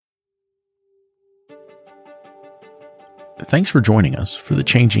Thanks for joining us for the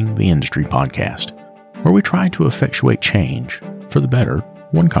Changing the Industry podcast, where we try to effectuate change for the better,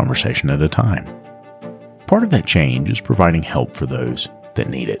 one conversation at a time. Part of that change is providing help for those that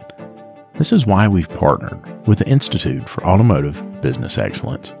need it. This is why we've partnered with the Institute for Automotive Business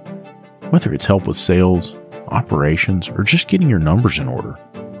Excellence. Whether it's help with sales, operations, or just getting your numbers in order,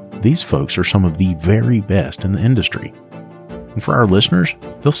 these folks are some of the very best in the industry. And for our listeners,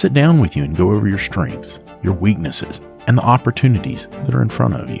 they'll sit down with you and go over your strengths, your weaknesses, and the opportunities that are in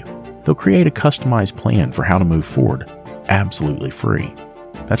front of you. They'll create a customized plan for how to move forward, absolutely free.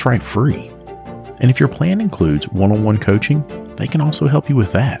 That's right, free. And if your plan includes one-on-one coaching, they can also help you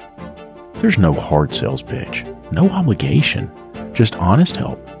with that. There's no hard sales pitch, no obligation, just honest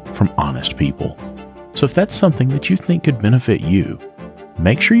help from honest people. So if that's something that you think could benefit you,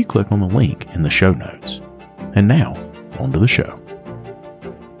 make sure you click on the link in the show notes. And now, on to the show.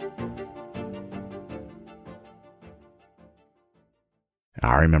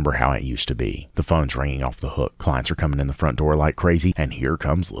 I remember how it used to be. The phone's ringing off the hook. Clients are coming in the front door like crazy, and here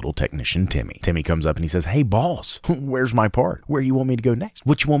comes little technician Timmy. Timmy comes up and he says, "Hey, boss, where's my part? Where you want me to go next?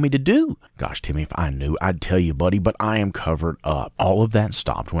 What you want me to do?" Gosh, Timmy, if I knew, I'd tell you, buddy, but I am covered up. All of that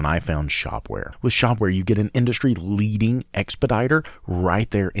stopped when I found Shopware. With Shopware, you get an industry-leading expediter right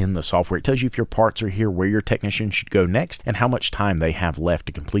there in the software. It tells you if your parts are here, where your technician should go next, and how much time they have left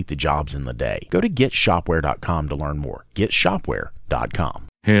to complete the jobs in the day. Go to getshopware.com to learn more. Getshopware.com.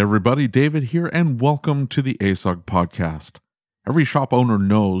 Hey everybody, David here, and welcome to the ASOG podcast. Every shop owner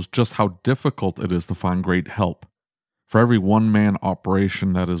knows just how difficult it is to find great help. For every one-man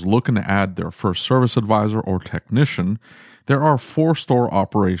operation that is looking to add their first service advisor or technician, there are 4 store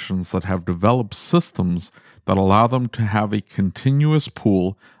operations that have developed systems that allow them to have a continuous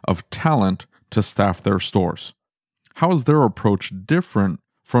pool of talent to staff their stores. How is their approach different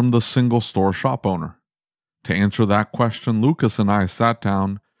from the single store shop owner? To answer that question, Lucas and I sat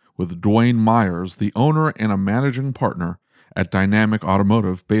down with Dwayne Myers, the owner and a managing partner at Dynamic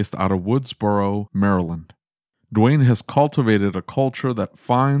Automotive based out of Woodsboro, Maryland. Dwayne has cultivated a culture that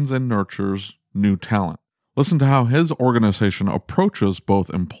finds and nurtures new talent. Listen to how his organization approaches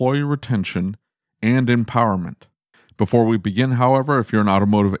both employee retention and empowerment. Before we begin, however, if you're an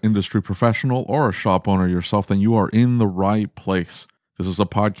automotive industry professional or a shop owner yourself, then you are in the right place. This is a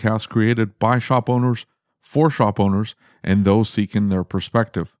podcast created by shop owners, for shop owners, and those seeking their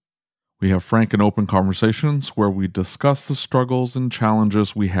perspective. We have frank and open conversations where we discuss the struggles and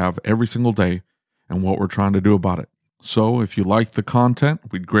challenges we have every single day and what we're trying to do about it. So if you like the content,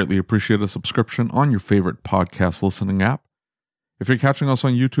 we'd greatly appreciate a subscription on your favorite podcast listening app. If you're catching us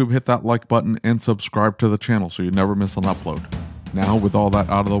on YouTube, hit that like button and subscribe to the channel so you never miss an upload. Now, with all that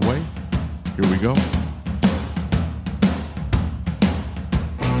out of the way, here we go.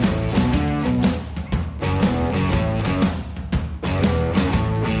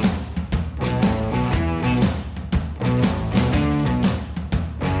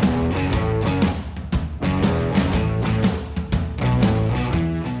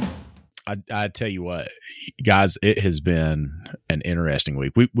 I tell you what, guys, it has been an interesting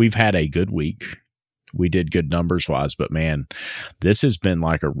week. We've had a good week. We did good numbers wise, but man, this has been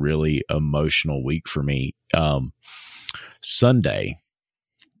like a really emotional week for me. Sunday,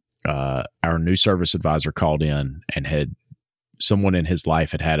 our new service advisor called in and had someone in his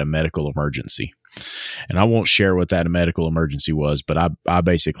life had a medical emergency. And I won't share what that medical emergency was, but I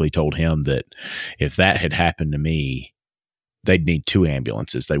basically told him that if that had happened to me, they'd need 2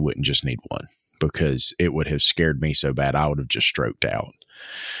 ambulances. They wouldn't just need one, because it would have scared me so bad I would have just stroked out.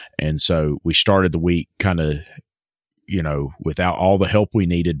 And so we started the week kind of, without all the help we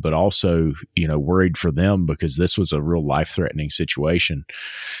needed, but also, worried for them because this was a real life-threatening situation.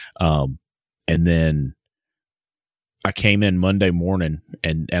 And then I came in Monday morning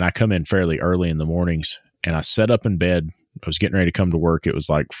and I come in fairly early in the mornings, and I sat up in bed. I was getting ready to come to work. It was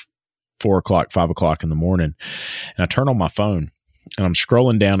like 4 o'clock, 5 o'clock in the morning. And I turn on my phone and I'm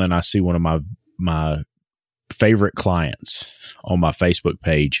scrolling down and I see one of my favorite clients on my Facebook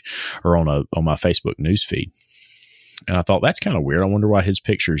page or on my Facebook newsfeed. And I thought, that's kind of weird. I wonder why his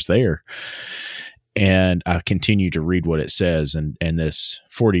picture's there. And I continue to read what it says. And this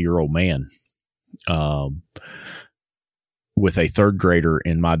 40-year-old man, with a 3rd grader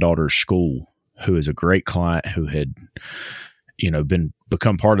in my daughter's school, who is a great client, who had,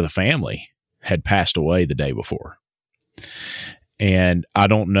 become part of the family, had passed away the day before. And I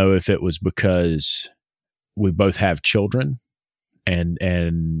don't know if it was because we both have children and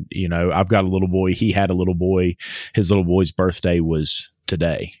I've got a little boy. He had a little boy. His little boy's birthday was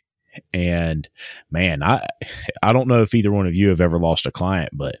today. And man, I don't know if either one of you have ever lost a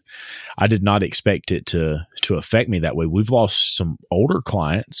client, but I did not expect it to affect me that way. We've lost some older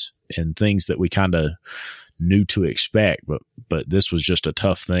clients and things that we kind of knew to expect, but this was just a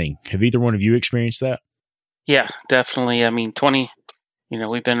tough thing. Have either one of you experienced that? Yeah, definitely. I mean,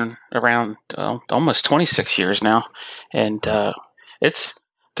 we've been around almost 26 years now, and it's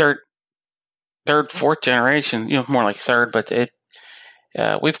third, fourth generation, more like third, but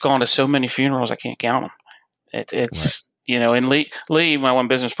we've gone to so many funerals, I can't count them. It's right. And Lee, my one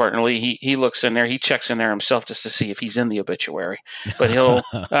business partner, Lee, he looks in there, he checks in there himself just to see if he's in the obituary. But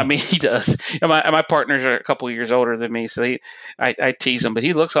he does. And my partners are a couple of years older than me, so I tease him, but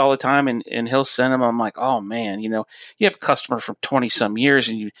he looks all the time, and he'll send them. I'm like, oh man, you have a customer for 20 some years,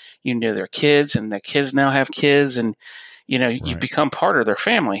 and you know their kids, and their kids now have kids, and right. You've become part of their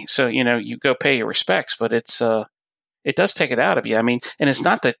family. So you go pay your respects, but it does take it out of you. I mean, and it's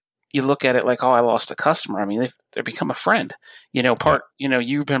not that you look at it like, oh, I lost a customer. I mean, they've become a friend.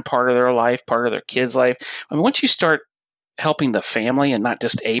 You've been part of their life, part of their kids' life. I mean, once you start helping the family and not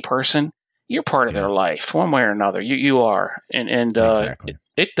just a person, you're part of their life, one way or another. You are, and exactly.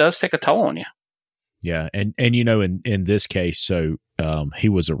 It does take a toll on you. Yeah, and in this case, so he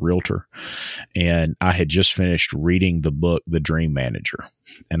was a realtor, and I had just finished reading the book, The Dream Manager,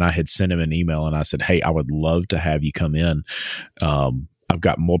 and I had sent him an email, and I said, hey, I would love to have you come in. I've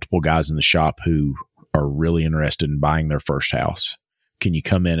got multiple guys in the shop who are really interested in buying their first house. Can you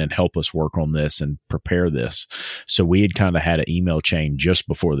come in and help us work on this and prepare this? So we had kind of had an email chain just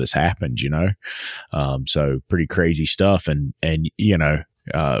before this happened, so pretty crazy stuff. And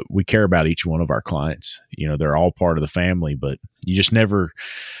we care about each one of our clients. They're all part of the family, but you just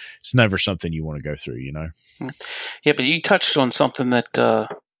it's never something you want to go through, Yeah, but you touched on something that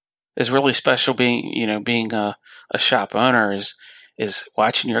is really special being a shop owner is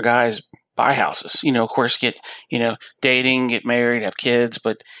watching your guys buy houses. Of course, get dating, get married, have kids,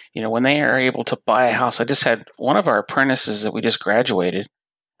 but when they are able to buy a house. I just had one of our apprentices that we just graduated.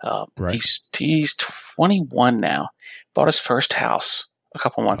 Right. He's 21 now. Bought his first house a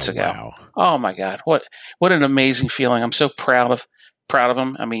couple months ago. Wow. Oh my God. What an amazing feeling. I'm so proud of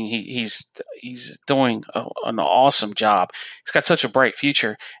him. I mean, he's doing an awesome job. He's got such a bright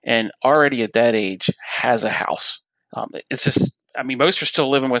future, and already at that age has a house. It's just, I mean, most are still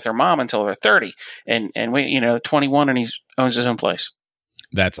living with their mom until they're 30, and we, 21, and he owns his own place.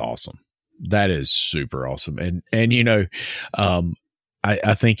 That's awesome. That is super awesome. And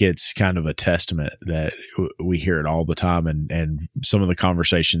I think it's kind of a testament that we hear it all the time, and some of the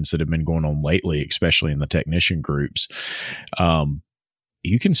conversations that have been going on lately, especially in the technician groups,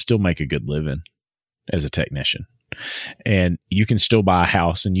 you can still make a good living as a technician, and you can still buy a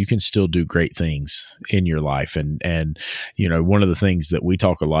house, and you can still do great things in your life. And one of the things that we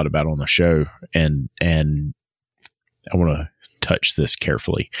talk a lot about on the show, and I want to touch this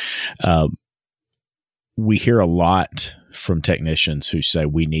carefully. We hear a lot from technicians who say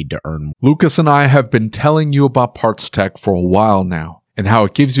we need to earn more. Lucas and I have been telling you about Parts Tech for a while now, and how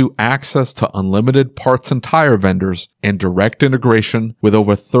it gives you access to unlimited parts and tire vendors and direct integration with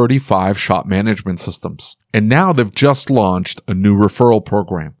over 35 shop management systems. And now they've just launched a new referral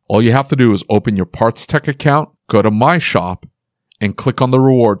program. All you have to do is open your Parts Tech account, go to My Shop, and click on the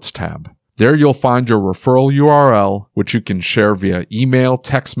Rewards tab. There you'll find your referral URL, which you can share via email,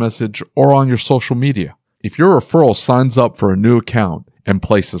 text message, or on your social media. If your referral signs up for a new account and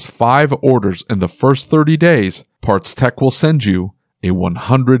places 5 orders in the first 30 days, Parts Tech will send you a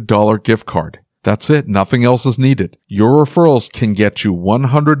 $100 gift card. That's it. Nothing else is needed. Your referrals can get you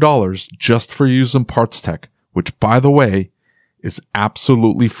 $100 just for using Parts Tech, which, by the way, is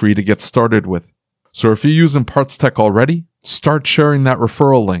absolutely free to get started with. So if you're using Parts Tech already, start sharing that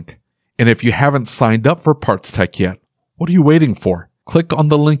referral link. And if you haven't signed up for Parts Tech yet, what are you waiting for? Click on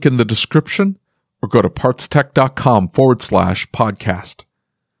the link in the description or go to partstech.com/podcast.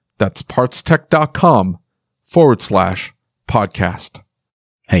 That's partstech.com/podcast.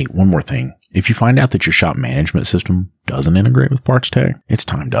 Hey, one more thing. If you find out that your shop management system doesn't integrate with Parts Tech, it's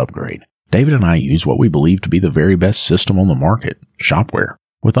time to upgrade. David and I use what we believe to be the very best system on the market, Shopware.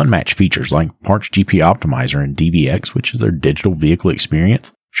 With unmatched features like Parts GP Optimizer and DVX, which is their digital vehicle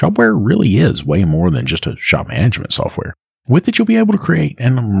experience, Shopware really is way more than just a shop management software. With it, you'll be able to create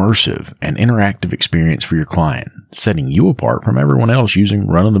an immersive and interactive experience for your client, setting you apart from everyone else using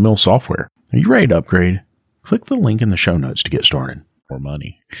run-of-the-mill software. Are you ready to upgrade? Click the link in the show notes to get started. More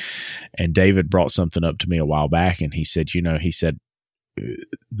money. And David brought something up to me a while back, and he said,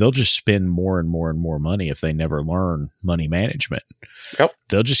 they'll just spend more and more and more money if they never learn money management. Yep.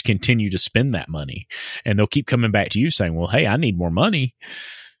 They'll just continue to spend that money, and they'll keep coming back to you saying, well, hey, I need more money.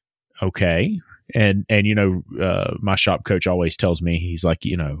 Okay. And my shop coach always tells me, he's like,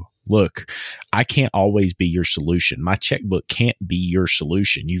 look, I can't always be your solution. My checkbook can't be your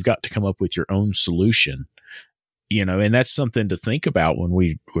solution. You've got to come up with your own solution, and that's something to think about when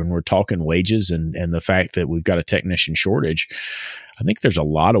we're talking wages and the fact that we've got a technician shortage. I think there's a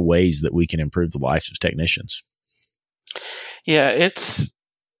lot of ways that we can improve the lives of technicians. Yeah,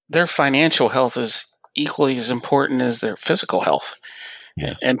 their financial health is equally as important as their physical health.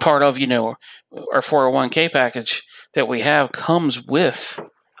 Yeah. And part of, our 401k package that we have comes with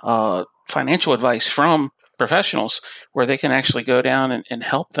financial advice from professionals where they can actually go down and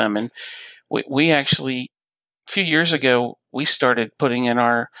help them. And we actually, a few years ago, we started putting in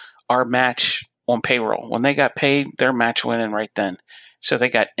our match on payroll. When they got paid, their match went in right then. So they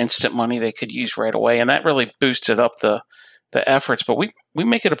got instant money they could use right away. And that really boosted up the efforts. But we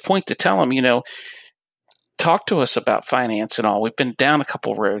make it a point to tell them, talk to us about finance and all. We've been down a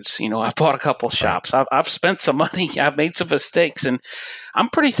couple roads. I've bought a couple shops. I've spent some money. I've made some mistakes. And I'm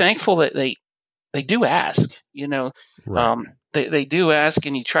pretty thankful that they do ask, Right. They do ask,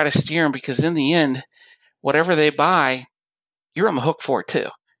 and you try to steer them, because in the end, whatever they buy, you're on the hook for it too.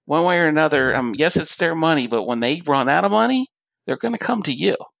 One way or another, yes, it's their money, but when they run out of money, they're going to come to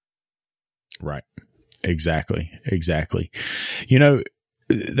you. Right. Exactly.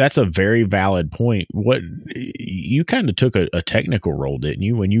 That's a very valid point. What you kind of took a technical role, didn't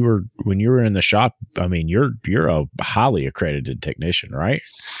you? When you were in the shop, I mean, you're a highly accredited technician, right?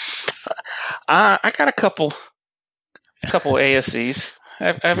 I got a couple ASCs.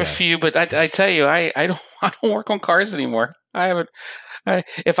 I have a few, but I tell you, I don't work on cars anymore.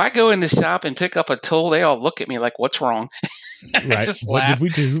 If I go in the shop and pick up a tool, they all look at me like, "What's wrong?" Right. I just laugh.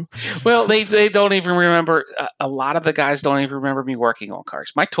 What did we do? Well, they don't even remember. A lot of the guys don't even remember me working on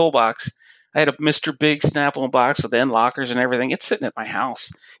cars. My toolbox, I had a Mr. Big Snap-on box with end lockers and everything. It's sitting at my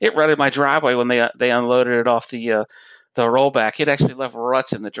house. It rutted my driveway when they unloaded it off the rollback. It actually left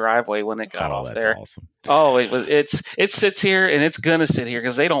ruts in the driveway when it got off there. That's awesome. Oh, it sits here, and it's gonna sit here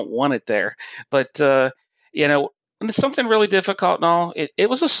because they don't want it there. But when it's something really difficult and all, it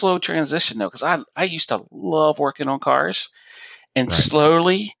was a slow transition though, because I used to love working on cars, and Right.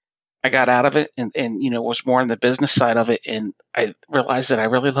 Slowly I got out of it and was more on the business side of it, and I realized that I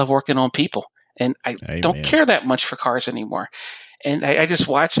really love working on people, and I don't care that much for cars anymore, and I just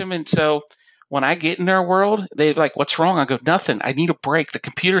watch them, and so when I get in their world, they're like, "What's wrong?" I go, "Nothing. I need a break. The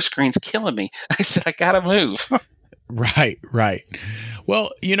computer screen's killing me." I said, "I gotta move." Right.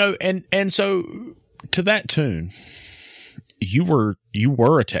 Well, and so to that tune, you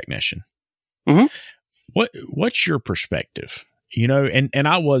were a technician. Mm-hmm. What's your perspective? And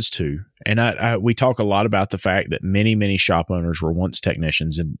I was too. And we talk a lot about the fact that many shop owners were once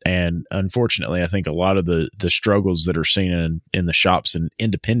technicians. And unfortunately, I think a lot of the struggles that are seen in the shops, and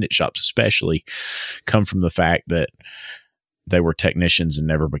independent shops especially, come from the fact that they were technicians and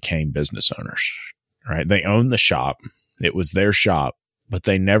never became business owners, right? They owned the shop. It was their shop, but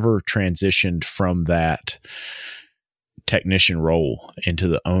they never transitioned from that technician role into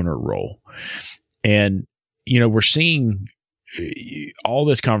the owner role. And, we're seeing all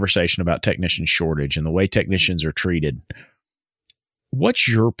this conversation about technician shortage and the way technicians are treated. What's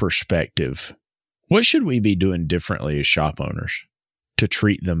your perspective? What should we be doing differently as shop owners to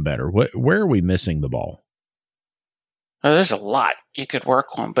treat them better? Where are we missing the ball? Well, there's a lot you could work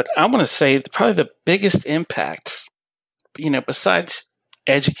on, but I want to say probably the biggest impact, besides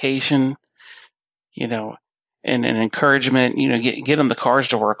education, and encouragement, get them the cars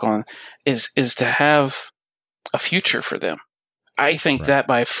to work on, is to have a future for them. I think that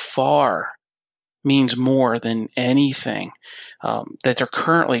by far means more than anything that they're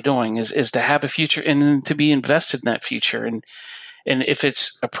currently doing is to have a future and then to be invested in that future. And if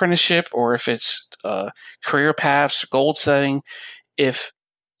it's apprenticeship or if it's career paths, goal setting, if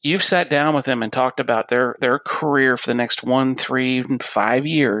you've sat down with them and talked about their career for the next 1, 3, and 5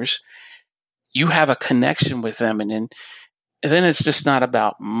 years, you have a connection with them. And then it's just not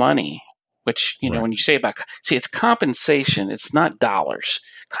about money, which, Right. When you say it's compensation, it's not dollars.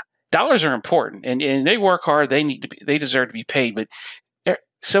 Dollars are important, and they work hard. They deserve to be paid, but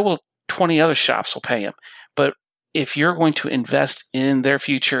so will 20 other shops will pay them. But if you're going to invest in their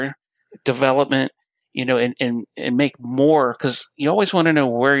future development, and make more, because you always want to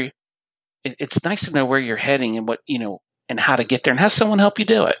know it's nice to know where you're heading and what, and how to get there and have someone help you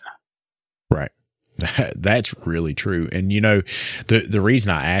do it. Right. That's really true. And, the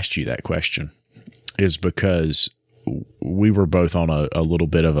reason I asked you that question is because we were both on a little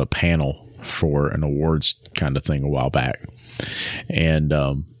bit of a panel for an awards kind of thing a while back. And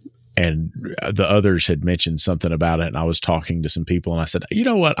and the others had mentioned something about it, and I was talking to some people, and I said, you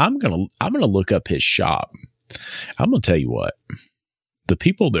know what, I'm gonna look up his shop. I'm gonna tell you what, the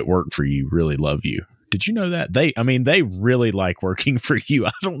people that work for you really love you. Did you know that? They really like working for you.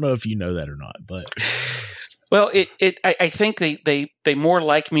 I don't know if you know that or not, but well, I think they more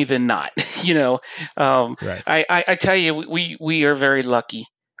like me than not. Right. I tell you, we are very lucky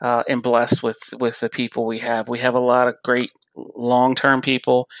and blessed with the people we have. We have a lot of great long-term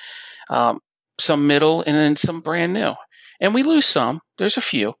people, some middle, and then some brand new. And we lose some. There's a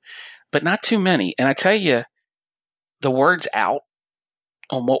few, but not too many. And I tell you, the word's out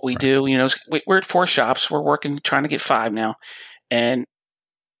on what we do. We're at 4 shops. We're working, trying to get 5 now. And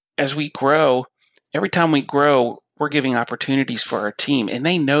as we grow, every time we grow, we're giving opportunities for our team, and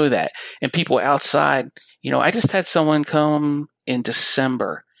they know that. And people outside, I just had someone come in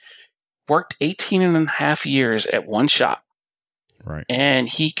December, worked 18 and a half years at one shop. Right. And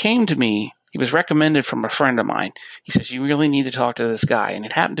he came to me. He was recommended from a friend of mine. He says, you really need to talk to this guy. And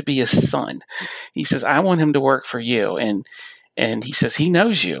it happened to be his son. He says, I want him to work for you. And he says, he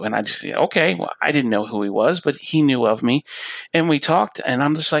knows you. And I just, okay, well, I didn't know who he was, but he knew of me. And we talked, and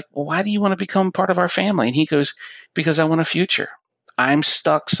I'm just like, well, why do you want to become part of our family? And he goes, because I want a future. I'm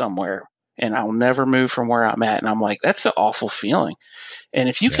stuck somewhere, and I'll never move from where I'm at. And I'm like, that's an awful feeling. And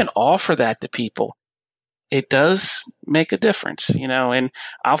if you can offer that to people, it does make a difference, and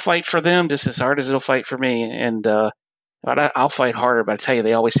I'll fight for them just as hard as it'll fight for me. And I'll fight harder, but I tell you,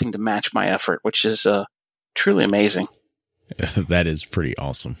 they always seem to match my effort, which is truly amazing. That is pretty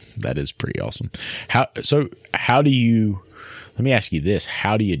awesome. How do you, let me ask you this,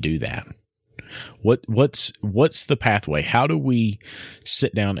 how do you do that? What's the pathway? How do we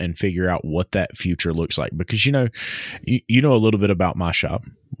sit down and figure out what that future looks like? Because, you know a little bit about my shop.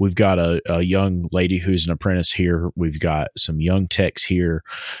 We've got a young lady who's an apprentice here. We've got some young techs here.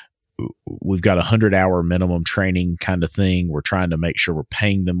 We've got 100-hour minimum training kind of thing. We're trying to make sure we're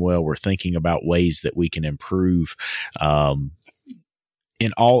paying them well. We're thinking about ways that we can improve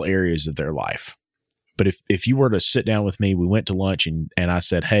in all areas of their life. But if you were to sit down with me, we went to lunch and I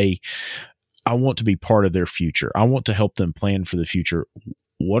said, hey, I want to be part of their future. I want to help them plan for the future.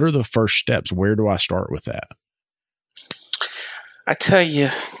 What are the first steps? Where do I start with that? I tell you,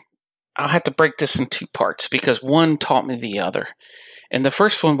 I'll have to break this in 2 parts because one taught me the other. And the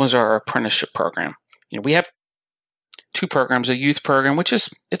first one was our apprenticeship program. We have 2 programs, a youth program, which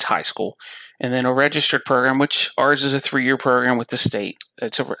it's high school, and then a registered program, which ours is a 3-year program with the state.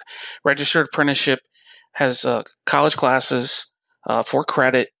 It's a registered apprenticeship, has college classes, 4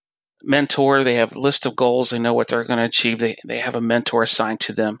 credit, mentor. They have a list of goals. They know what they're going to achieve. They have a mentor assigned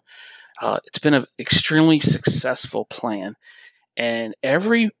to them. It's been an extremely successful plan. And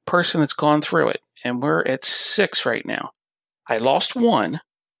every person that's gone through it, and we're at 6 right now. I lost one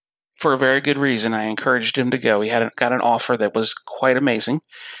for a very good reason. I encouraged him to go. He got an offer that was quite amazing,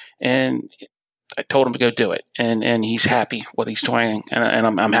 and I told him to go do it. And he's happy what he's doing, and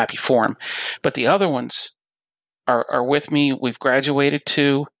I'm happy for him. But the other ones are with me. We've graduated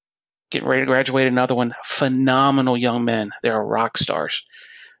 2, getting ready to graduate another one. Phenomenal young men. They're rock stars.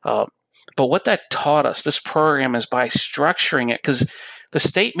 But what that taught us, this program, is by structuring it, because the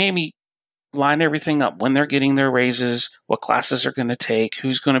state made me line everything up, when they're getting their raises, what classes they're going to take,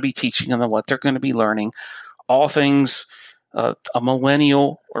 who's going to be teaching them, what they're going to be learning, all things a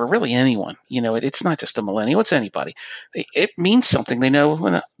millennial, or really anyone, it's not just a millennial, it's anybody. It means something. They know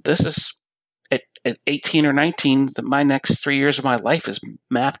when this is at 18 or 19, my next 3 years of my life is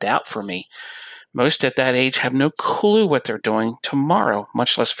mapped out for me. Most at that age have no clue what they're doing tomorrow,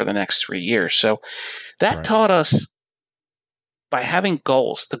 much less for the next 3 years. So that taught us by having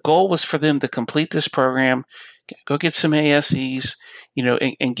goals. The goal was for them to complete this program, go get some ASEs,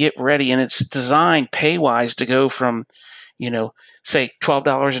 and get ready. And it's designed pay-wise to go from, say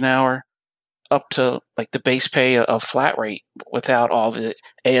 $12 an hour up to like the base pay of flat rate without all the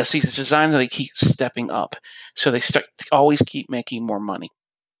ASEs. It's designed that they keep stepping up. So they always keep making more money.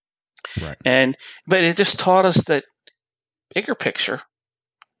 Right. But it just taught us that bigger picture,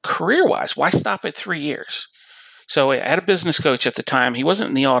 career-wise, why stop at 3 years? So I had a business coach at the time. He wasn't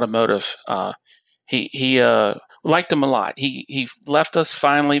in the automotive. He liked him a lot. He left us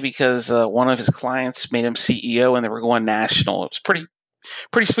finally because one of his clients made him CEO, and they were going national. It was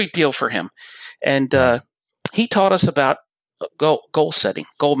pretty sweet deal for him. And he taught us about goal setting,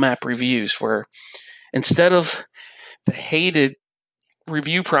 goal map reviews, where instead of the hated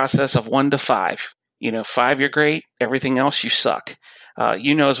review process of 1 to 5, 5 you're great, everything else you suck.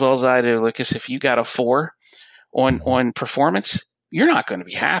 As well as I do, Lucas, if you got a 4 on performance, you're not going to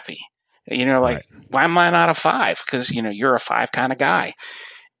be happy. Why am I not a 5? Because you're a 5 kind of guy.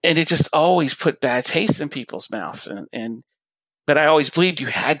 and it just always put bad taste in people's mouths. But I always believed you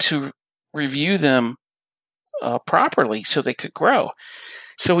had to review them properly so they could grow.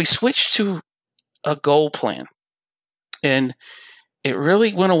 So we switched to a goal plan, and it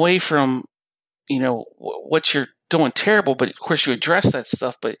really went away from, what you're doing terrible, but of course you address that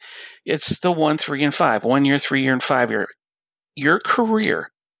stuff, but it's the 1, 3, and 5, 1 year, 3 year, and 5 year. Your career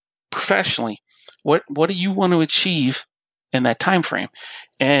professionally, what do you want to achieve in that time frame?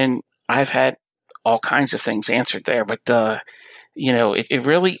 And I've had all kinds of things answered there, but it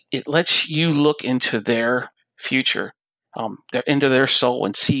really lets you look into their future, into their soul,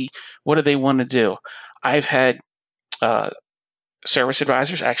 and see what do they want to do. I've had service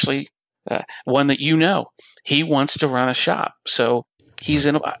advisors, actually, one that he wants to run a shop, so he's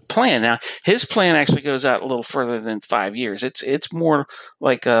in a plan. Now, his plan actually goes out a little further than 5 years. It's more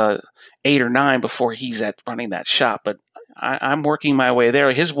like 8 or 9 before he's at running that shop. But I'm working my way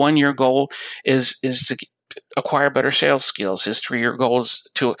there. His 1 year goal is to acquire better sales skills. His 3 year goal is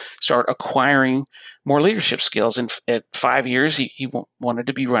to start acquiring more leadership skills. And at 5 years, he wanted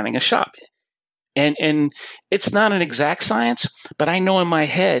to be running a shop. And it's not an exact science, but I know in my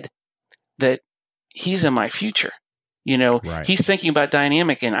head that he's in my future. Right. He's thinking about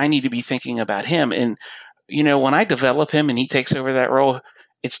dynamic, and I need to be thinking about him. And, when I develop him and he takes over that role,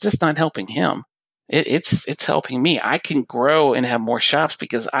 it's just not helping him. It's helping me. I can grow and have more shops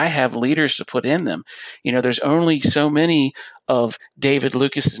because I have leaders to put in them. There's only so many of David,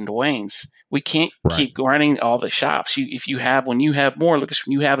 Lucas, and Dwayne's. We can't keep running all the shops. When you have more, Lucas,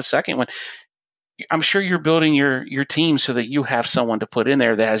 when you have a second one, I'm sure you're building your team so that you have someone to put in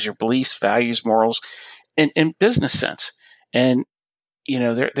there that has your beliefs, values, morals, and business sense. And,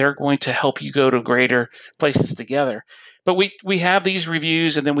 they're going to help you go to greater places together. But we have these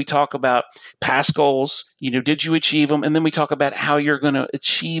reviews, and then we talk about past goals. Did you achieve them? And then we talk about how you're going to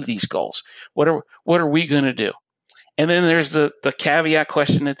achieve these goals. What are we going to do? And then there's the caveat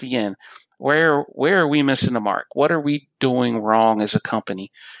question at the end. Where are we missing the mark? What are we doing wrong as a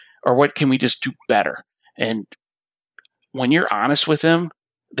company? Or what can we just do better? And when you're honest with them,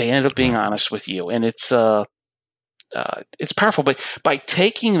 they end up being honest with you. And it's powerful. But by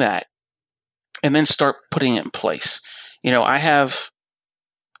taking that and then start putting it in place, I have,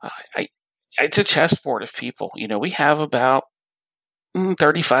 it's a chessboard of people. We have about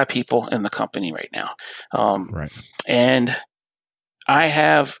 35 people in the company right now. And I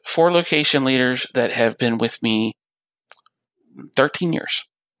have 4 location leaders that have been with me 13 years.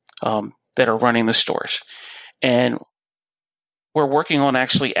 That are running the stores. And we're working on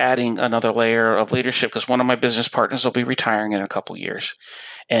actually adding another layer of leadership because one of my business partners will be retiring in a couple years.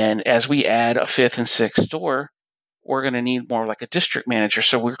 And as we add a 5th and 6th store, we're going to need more like a district manager.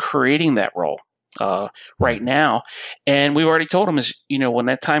 So we're creating that role right now. And we've already told them when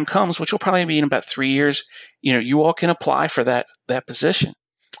that time comes, which will probably be in about 3 years, you all can apply for that position.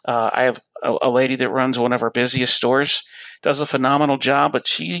 I have a lady that runs one of our busiest stores, does a phenomenal job, but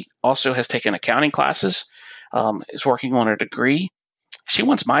she also has taken accounting classes, is working on a degree. She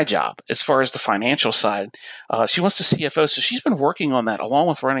wants my job as far as the financial side. She wants the CFO, so she's been working on that along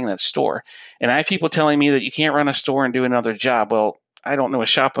with running that store. And I have people telling me that you can't run a store and do another job. Well, I don't know a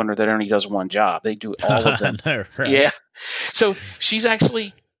shop owner that only does one job. They do all of them. No, right. Yeah. So she's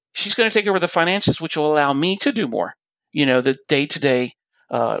going to take over the finances, which will allow me to do more, the day-to-day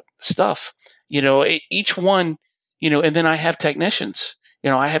stuff, each one, and then I have technicians,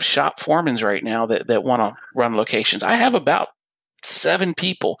 I have shop foremans right now that want to run locations. I have about 7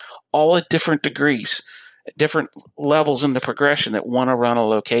 people, all at different degrees, different levels in the progression that want to run a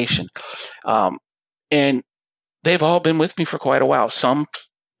location. And they've all been with me for quite a while. Some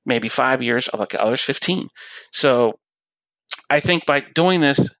maybe 5 years, like others 15. So I think by doing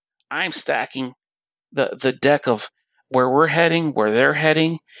this, I'm stacking the deck of where we're heading, where they're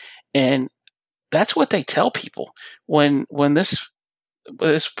heading. And that's what they tell people. When this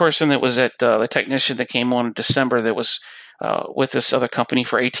person that was at the technician that came on in December that was with this other company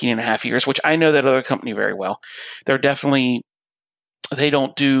for 18 and a half years, which I know that other company very well. They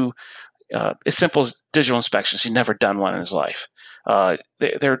don't do as simple as digital inspections. He's never done one in his life.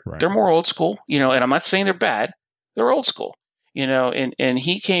 They're more old school, and I'm not saying they're bad. They're old school. And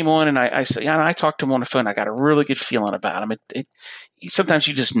he came on, and I said, I talked to him on the phone. I got a really good feeling about him. Sometimes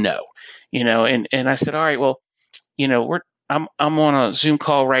you just know, and I said, all right, well, I'm on a Zoom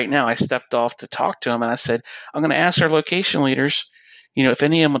call right now. I stepped off to talk to him, and I said, I'm going to ask our location leaders, if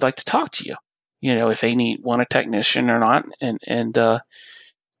any of them would like to talk to you, if they want a technician or not. And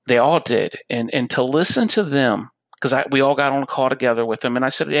they all did. And to listen to them, because we all got on a call together with them, and I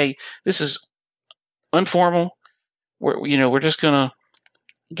said, hey, this is informal. We're just going to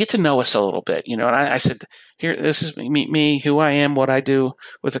get to know us a little bit, and I said, here, this is me, who I am, what I do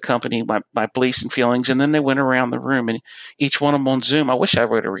with the company, my beliefs and feelings. And then they went around the room, and each one of them on Zoom, I wish I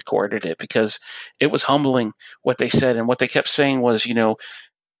would have recorded it, because it was humbling what they said. And what they kept saying was,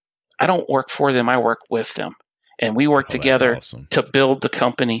 I don't work for them, I work with them. And we work together to build the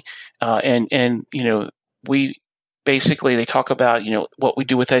company. And we basically, they talk about, what we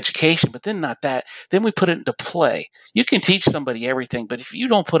do with education, but then not that. Then we put it into play. You can teach somebody everything, but if you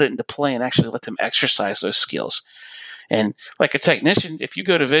don't put it into play and actually let them exercise those skills, and like a technician, if you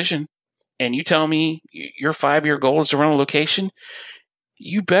go to Vision and you tell me your 5-year goal is to run a location,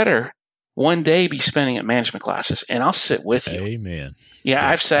 you better one day be spending at management classes, and I'll sit with you. Amen. Yeah,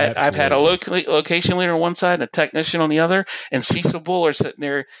 absolutely. I've had a location leader on one side and a technician on the other, and Cecil Buller sitting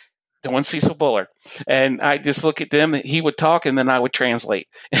there doing Cecil Buller. And I just look at them, he would talk, and then I would translate.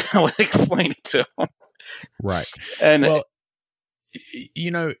 And I would explain it to him. Right. And well,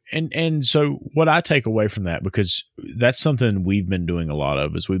 and so what I take away from that, because that's something we've been doing a lot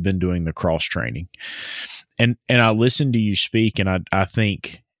of, is we've been doing the cross training. And I listen to you speak, and I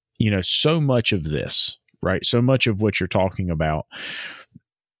think, so much of this, right? So much of what you're talking about,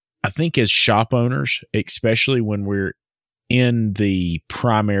 I think as shop owners, especially when we're in the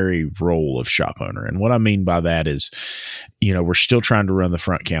primary role of shop owner. And what I mean by that is, we're still trying to run the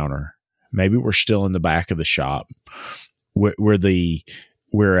front counter. Maybe we're still in the back of the shop. We're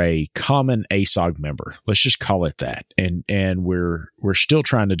a common ASOG member. Let's just call it that. And we're still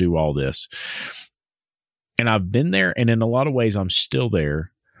trying to do all this. And I've been there, and in a lot of ways I'm still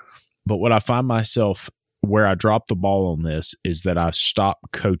there. But what I find myself where I drop the ball on this is that I stop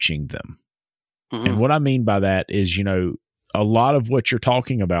coaching them. Mm-hmm. And what I mean by that is, a lot of what you're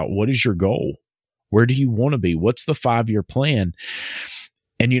talking about, what is your goal? Where do you want to be? What's the 5-year plan?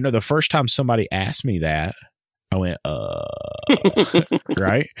 And, the first time somebody asked me that, I went,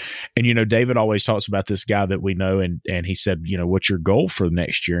 right? And, David always talks about this guy that we know. And he said, what's your goal for the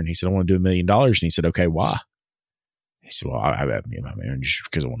next year? And he said, I want to do $1 million. And he said, okay, why? He said, well, I just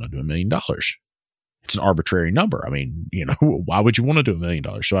because I want to do $1 million. It's an arbitrary number. I mean, why would you want to do $1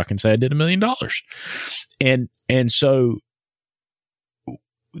 million? So I can say I did $1 million. And so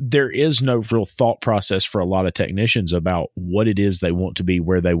there is no real thought process for a lot of technicians about what it is they want to be,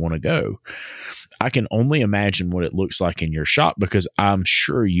 where they want to go. I can only imagine what it looks like in your shop, because I'm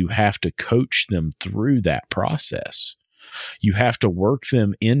sure you have to coach them through that process. You have to work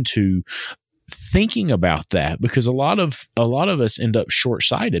them into thinking about that, because a lot of us end up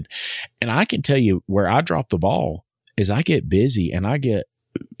short-sighted. And I can tell you where I drop the ball is I get busy, and I get,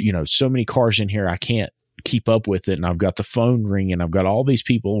 so many cars in here, I can't keep up with it. And I've got the phone ringing. I've got all these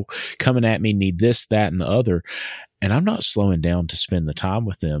people coming at me, need this, that, and the other. And I'm not slowing down to spend the time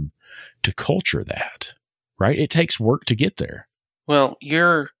with them to culture that, right? It takes work to get there. Well,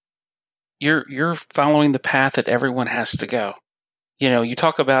 you're following the path that everyone has to go. You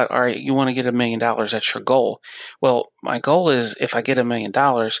talk about, all right, you want to get $1 million. That's your goal. Well, my goal is, if I get $1 million,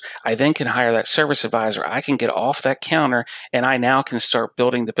 I then can hire that service advisor. I can get off that counter, and I now can start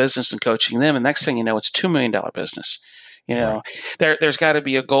building the business and coaching them. And next thing you know, it's $2 million business. Right. There's got to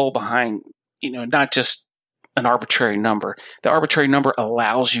be a goal behind, not just an arbitrary number. The arbitrary number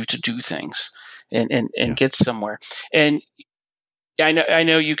allows you to do things and get somewhere. And I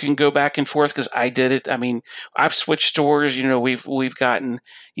know you can go back and forth, because I did it. I mean, I've switched stores. We've gotten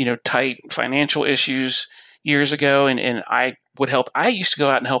tight financial issues years ago, and I would help. I used to go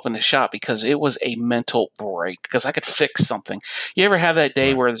out and help in the shop because it was a mental break, because I could fix something. You ever have that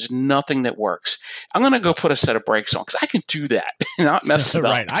day where there's nothing that works? I'm going to go put a set of brakes on, because I can do that and not mess it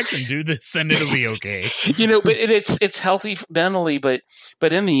up. Right, I can do this and it'll be okay. But it's healthy mentally, but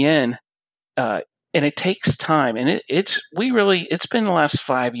in the end. And it takes time, and it's been the last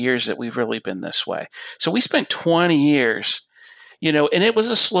 5 years that we've really been this way. So we spent 20 years, and it was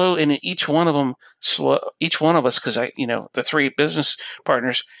a slow, and each one of us, because the 3 business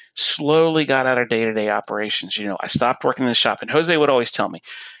partners slowly got out of day-to-day operations. I stopped working in the shop, and Jose would always tell me,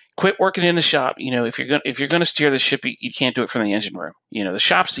 quit working in the shop. If you're going to steer the ship, you can't do it from the engine room. The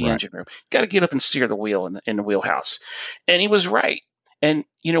shop's the engine room. You got to get up and steer the wheel in the wheelhouse. And he was right. And,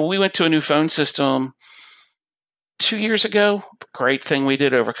 we went to a new phone system 2 years ago. Great thing we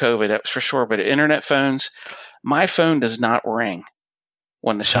did over COVID, that's for sure. But internet phones, my phone does not ring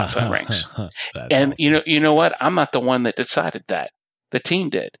when the shop phone rings. And awesome. You know what? I'm not the one that decided that. The team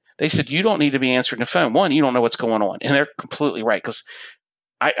did. They said, you don't need to be answering the phone. One, you don't know what's going on. And they're completely right, because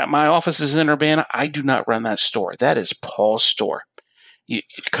my office is in Urbana. I do not run that store. That is Paul's store.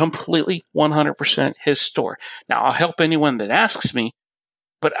 Completely 100% his store. Now, I'll help anyone that asks me,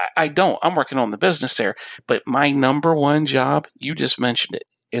 but I don't. I'm working on the business there. But my number one job, you just mentioned it,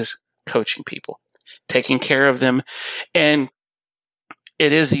 is coaching people, taking care of them. And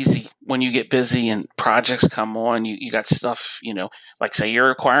it is easy when you get busy and projects come on, you got stuff, like say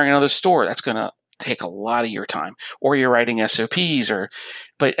you're acquiring another store, that's going to take a lot of your time, or you're writing SOPs,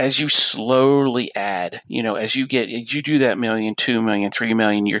 but as you slowly add, as you do that $1 million, $2 million, $3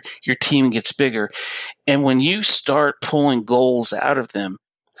 million, your team gets bigger. And when you start pulling goals out of them,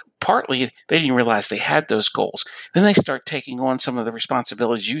 partly they didn't realize they had those goals. Then they start taking on some of the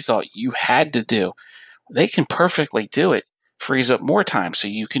responsibilities you thought you had to do. They can perfectly do it, frees up more time so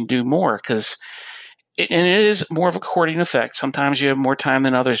you can do more, because it is more of a coordinating effect. Sometimes you have more time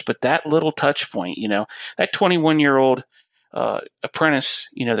than others, but that little touch point, that 21-year-old apprentice,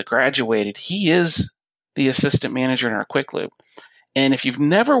 that graduated, he is the assistant manager in our Quick Loop. And if you've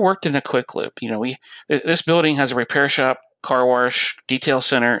never worked in a Quick Loop, this building has a repair shop, car wash, detail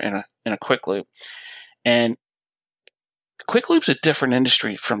center, and a Quick Loop. And Quick Loop's a different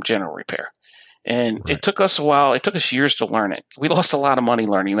industry from general repair. And It took us a while. It took us years to learn it. We lost a lot of money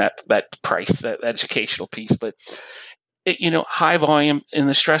learning that price, that educational piece. But high volume and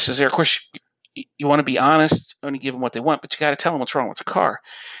the stress is there. Of course, you want to be honest, only give them what they want, but you got to tell them what's wrong with the car.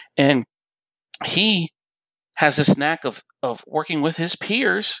 And he has this knack of working with his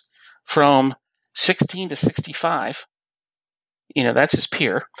peers from 16 to 65. That's his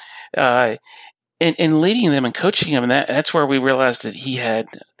peer. And leading them and coaching them, and that's where we realized that he had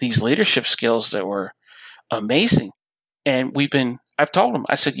these leadership skills that were amazing. And I've told him,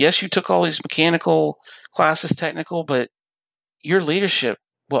 I said, yes, you took all these mechanical classes, technical, but your leadership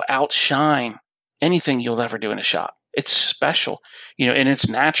will outshine anything you'll ever do in a shop. It's special, and it's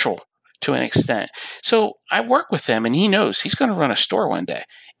natural to an extent. So I work with him, and he knows he's going to run a store one day,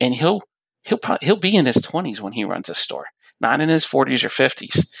 and he'll be in his 20s when he runs a store, not in his 40s or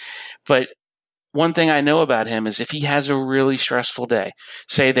 50s. But one thing I know about him is if he has a really stressful day,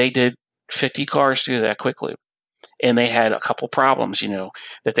 say they did 50 cars through that Quick Loop, and they had a couple problems,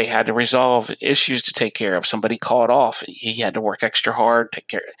 that they had to resolve, issues to take care of. Somebody called off. He had to work extra hard, take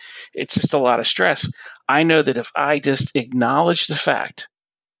care. It's just a lot of stress. I know that if I just acknowledge the fact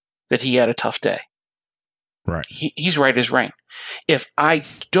that he had a tough day, right, he's right as rain. If I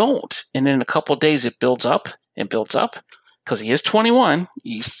don't, and in a couple of days it builds up and builds up, because he is 21,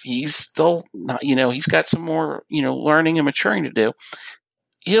 he's still not, he's got some more, learning and maturing to do.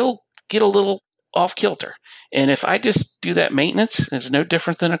 He'll get a little off kilter. And if I just do that maintenance, it's no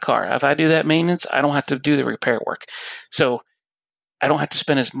different than a car. If I do that maintenance, I don't have to do the repair work. So I don't have to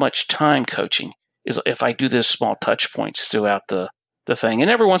spend as much time coaching as if I do those small touch points throughout the thing.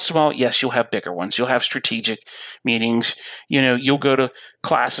 And every once in a while, yes, you'll have bigger ones. You'll have strategic meetings. You'll go to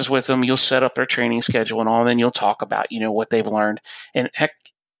classes with them. You'll set up their training schedule and all. And then you'll talk about, what they've learned. And heck,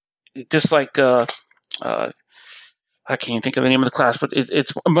 just like, I can't even think of the name of the class, but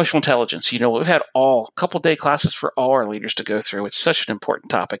it's emotional intelligence. We've had a couple day classes for all our leaders to go through. It's such an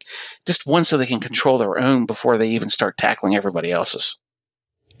important topic. Just one so they can control their own before they even start tackling everybody else's.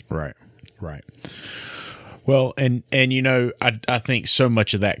 Right. Well, and I think so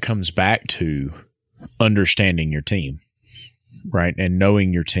much of that comes back to understanding your team, right? And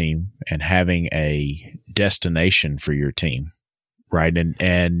knowing your team and having a destination for your team, right?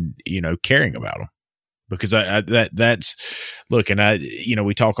 And caring about them. Because we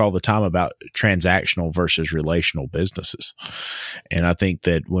talk all the time about transactional versus relational businesses. And I think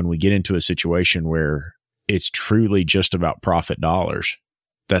that when we get into a situation where it's truly just about profit dollars,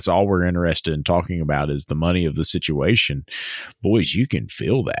 that's all we're interested in talking about is the money of the situation. Boys, you can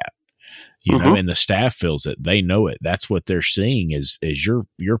feel that, and the staff feels it. They know it. That's what they're seeing is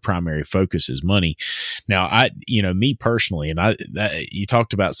your primary focus is money. Now, me personally, and you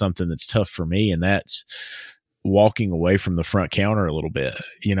talked about something that's tough for me, and that's walking away from the front counter a little bit,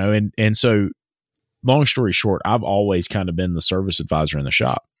 and so long story short, I've always kind of been the service advisor in the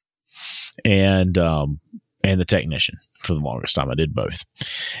shop and the technician for the longest time. I did both.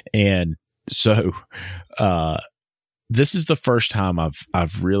 And so, this is the first time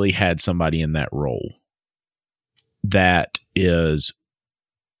I've really had somebody in that role that is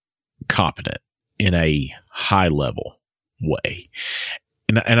competent in a high level way.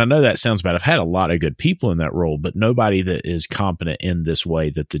 And I know that sounds bad. I've had a lot of good people in that role, but nobody that is competent in this way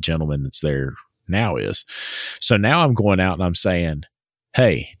that the gentleman that's there now is. So now I'm going out and I'm saying,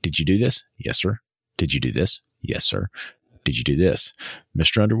 hey, did you do this? Yes, sir. Did you do this? Yes, sir. Did you do this?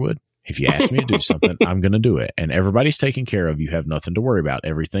 Mr. Underwood, if you ask me to do something, I'm going to do it. And everybody's taken care of. You have nothing to worry about.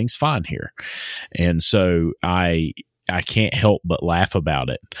 Everything's fine here. And so I can't help but laugh about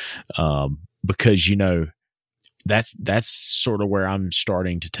it because, that's sort of where I'm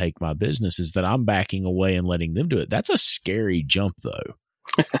starting to take my business is that I'm backing away and letting them do it. That's a scary jump, though.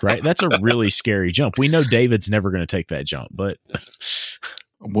 right? That's a really scary jump. We know David's never going to take that jump, but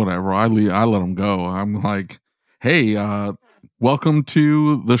whatever. I let him go. I'm like, hey, welcome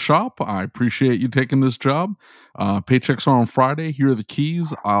to the shop. I appreciate you taking this job. Paychecks are on Friday. Here are the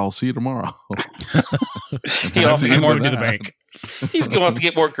keys. I'll see you tomorrow. He also get more to the bank. He's going to have to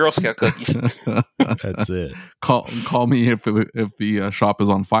get more Girl Scout cookies. That's it. Call me if the shop is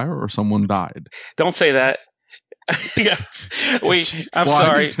on fire or someone died. Don't say that. Yeah. I'm well,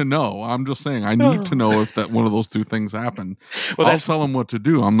 sorry. I need to know. I'm just saying. I need to know if that one of those two things happen. Well, I'll tell them what to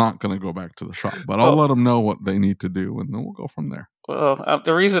do. I'm not going to go back to the shop, but I'll let them know what they need to do, and then we'll go from there. Well,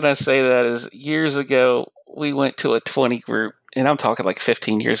 the reason I say that is years ago we went to a 20 group, and I'm talking like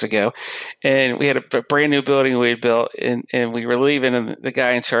 15 years ago, and we had a brand new building we had built, and we were leaving, and the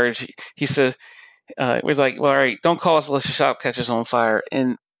guy in charge, he said, we was like, well, all right, don't call us unless the shop catches on fire,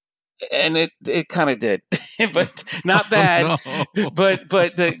 and it kind of did, but not bad. No. But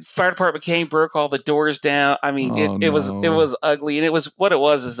the fire department came, broke all the doors down. I mean, it was ugly, and what it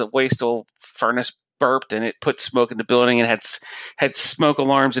was is the waste oil furnace burped, and it put smoke in the building, and had smoke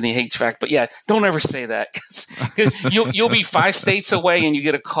alarms in the HVAC. But yeah, don't ever say that, because you'll be 5 states away, and you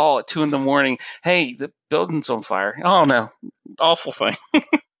get a call at 2 a.m. Hey, the building's on fire. Oh no, awful thing.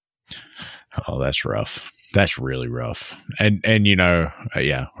 Oh, that's rough. That's really rough. And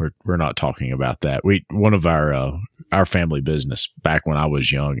yeah, we're not talking about that. One of our family business back when I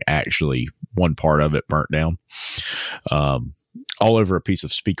was young, actually one part of it burnt down, all over a piece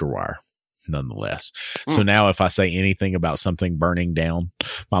of speaker wire, nonetheless. So now if I say anything about something burning down,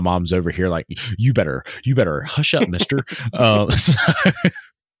 my mom's over here like, you better hush up, mister.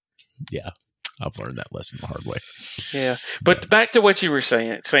 Yeah. I've learned that lesson the hard way. Yeah. But back to what you were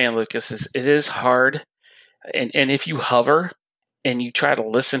saying, Lucas, it is hard. And if you hover and you try to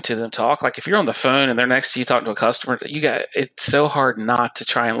listen to them talk, like if you're on the phone and they're next to you talking to a customer, it's so hard not to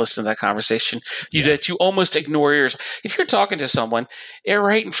try and listen to that conversation that you almost ignore yours. If you're talking to someone, they're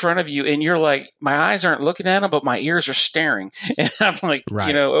right in front of you and you're like, my eyes aren't looking at them, but my ears are staring. And I'm like,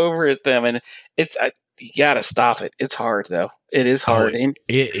 over at them. And you got to stop it. It's hard though. It is hard. It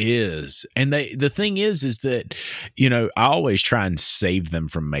is. And the thing is that, I always try and save them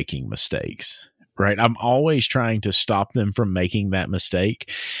from making mistakes. Right. I'm always trying to stop them from making that mistake.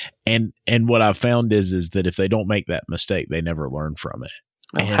 And what I've found is that if they don't make that mistake, they never learn from it.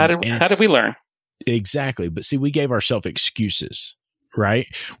 Well, how did we learn? Exactly. But see, we gave ourselves excuses, right?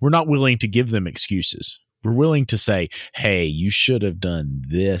 We're not willing to give them excuses. We're willing to say, hey, you should have done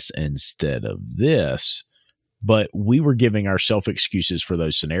this instead of this. But we were giving ourselves excuses for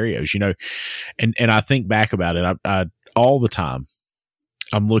those scenarios, and I think back about it, I all the time.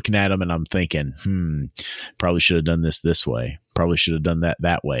 I'm looking at them and I'm thinking, probably should have done this way. Probably should have done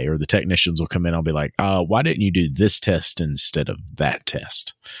that way. Or the technicians will come in. I'll be like, why didn't you do this test instead of that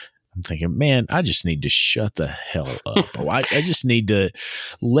test? I'm thinking, man, I just need to shut the hell up. I just need to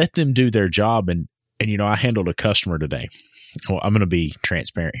let them do their job. And I handled a customer today. Well, I'm going to be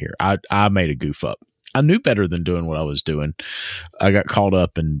transparent here. I made a goof up. I knew better than doing what I was doing. I got caught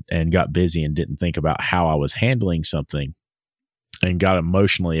up and got busy and didn't think about how I was handling something. And got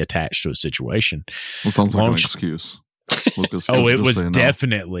emotionally attached to a situation. Well, sounds like an excuse. Lucas, it was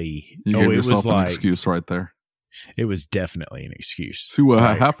definitely. You gave yourself it was an excuse right there. It was definitely an excuse. See what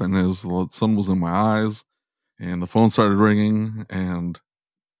happened is the sun was in my eyes, and the phone started ringing. And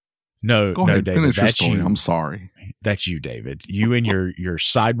go ahead, David, finish your story. You. I'm sorry. That's you, David. You and your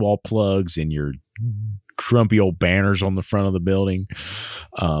sidewall plugs and your grumpy old banners on the front of the building,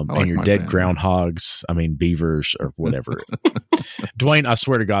 and your dead groundhogs. I mean, beavers or whatever. Dwayne, I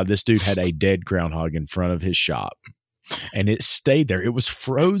swear to God, this dude had a dead groundhog in front of his shop, and it stayed there. It was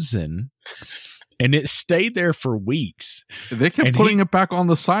frozen, and it stayed there for weeks. They kept putting it back on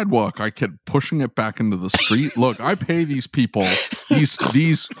the sidewalk. I kept pushing it back into the street. Look, I pay these people. Here's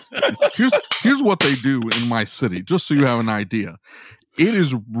what they do in my city, just so you have an idea. It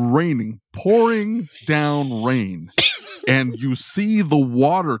is raining, pouring down rain, and you see the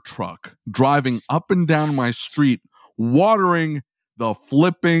water truck driving up and down my street, watering the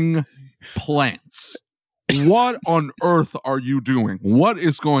flipping plants. What on earth are you doing? What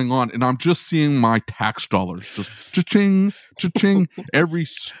is going on? And I'm just seeing my tax dollars just cha-ching, cha-ching, every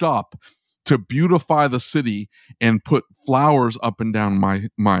stop to beautify the city and put flowers up and down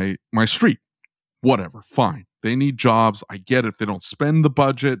my street. Whatever, fine. They need jobs. I get it. If they don't spend the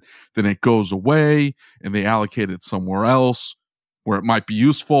budget, then it goes away and they allocate it somewhere else where it might be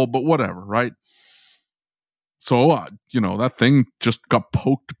useful, but whatever, right? So, that thing just got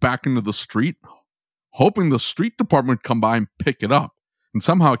poked back into the street, hoping the street department would come by and pick it up. And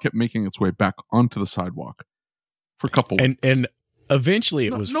somehow it kept making its way back onto the sidewalk for a couple weeks. And Eventually,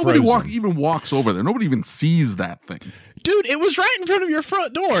 it was nobody frozen. even walks over there. Nobody even sees that thing. Dude, it was right in front of your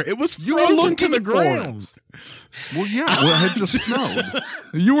front door. It was frozen to the ground. Well, yeah. Well, it had just snowed.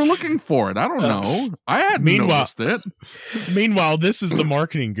 You were looking for it. I don't know. I hadn't noticed it. Meanwhile, this is the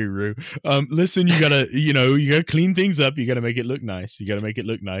marketing guru. Listen, you gotta clean things up. You gotta make it look nice.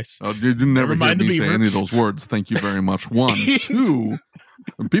 Oh, dude, you never hear me say any of those words. Thank you very much. 1, 2.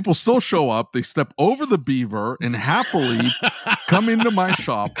 When people still show up, they step over the beaver and happily come into my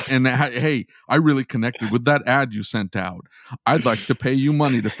shop. And hey, I really connected with that ad you sent out. I'd like to pay you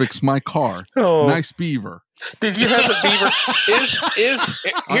money to fix my car. Oh. Nice beaver. Did you have the beaver?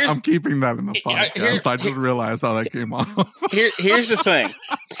 I'm keeping that in the podcast. I just realized how that came off. Here's the thing.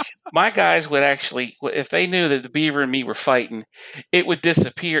 My guys would actually, if they knew that the beaver and me were fighting, it would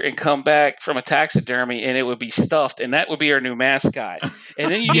disappear and come back from a taxidermy, and it would be stuffed, and that would be our new mascot.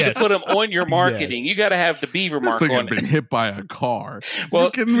 And then you need to put them on your marketing. Yes. You got to have the beaver mark on it. Been hit by a car. Well,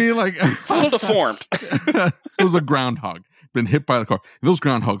 you kidding me? Like it's a little deformed. It was a groundhog. Been hit by the car. Those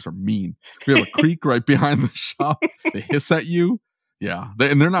groundhogs are mean. We have a creek right behind the shop. They hiss at you. Yeah,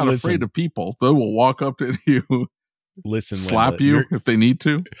 and they're not afraid of people. They will walk up to you. Slap you if they need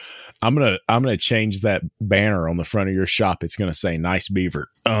to. I'm gonna change that banner on the front of your shop. It's gonna say "Nice Beaver."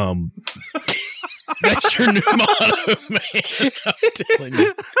 That's your new motto, man. I'm telling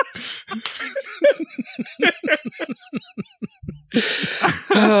you.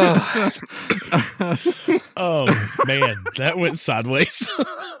 Oh man, that went sideways.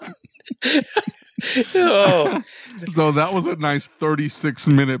 Oh. So that was a nice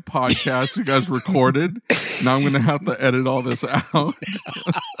 36-minute podcast you guys recorded. Now I'm going to have to edit all this out. Why?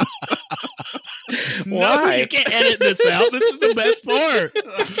 No, you can't edit this out. This is the best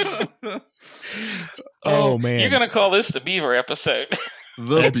part. Oh, man. You're going to call this the Beaver episode.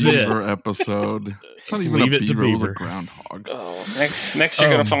 That's Beaver episode. It's not even Leave a it to beaver. It was a Beaver. groundhog. Oh, next you're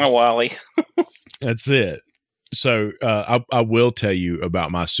going to find a Wally. That's it. So I will tell you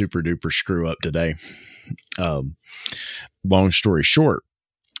about my super duper screw up today. Long story short,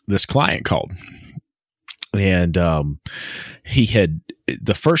 this client called, and he had,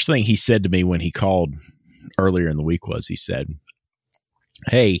 the first thing he said to me when he called earlier in the week was, he said,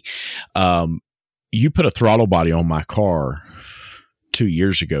 "Hey, you put a throttle body on my car 2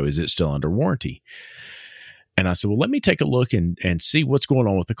 years ago. Is it still under warranty?" And I said, "Well, let me take a look and see what's going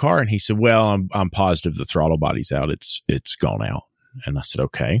on with the car." And he said, "Well, I'm positive the throttle body's out. It's gone out." And I said,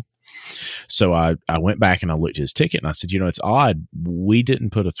 "Okay." So I went back and I looked at his ticket and I said, "It's odd. We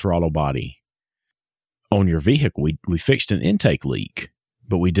didn't put a throttle body on your vehicle. We fixed an intake leak,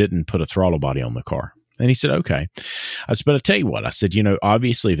 but we didn't put a throttle body on the car." And he said, "Okay." I said, "But I tell you what," I said,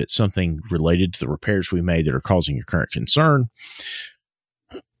 obviously if it's something related to the repairs we made that are causing your current concern,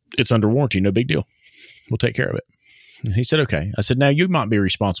 it's under warranty. No big deal. We'll take care of it." And he said, "Okay." I said, "Now you might be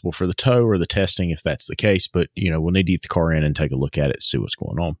responsible for the tow or the testing if that's the case, but we'll need to get the car in and take a look at it, see what's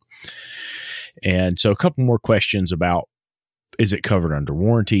going on." And so a couple more questions about, is it covered under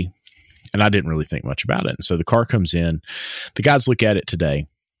warranty? And I didn't really think much about it. And so the car comes in, the guys look at it today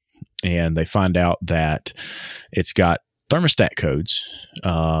and they find out that it's got thermostat codes.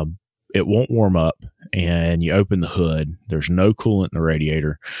 It won't warm up, and you open the hood. There's no coolant in the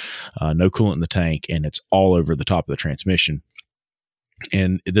radiator, no coolant in the tank, and it's all over the top of the transmission.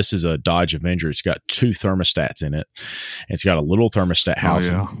 And this is a Dodge Avenger. It's got 2 thermostats in it. It's got a little thermostat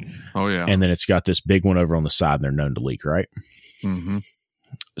housing. Oh, yeah. And then it's got this big one over on the side, and they're known to leak, right? Mm-hmm.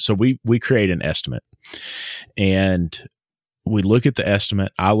 So we create an estimate, and we look at the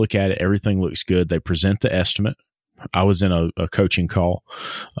estimate. I look at it. Everything looks good. They present the estimate. I was in a coaching call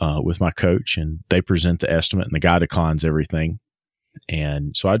with my coach, and they present the estimate, and the guy declines everything.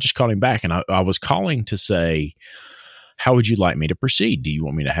 And so I just called him back, and I was calling to say, how would you like me to proceed? Do you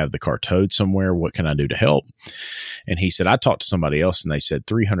want me to have the car towed somewhere? What can I do to help? And he said, I talked to somebody else, and they said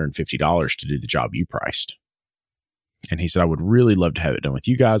 $350 to do the job you priced. And he said, I would really love to have it done with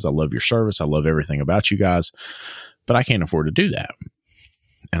you guys. I love your service. I love everything about you guys, but I can't afford to do that.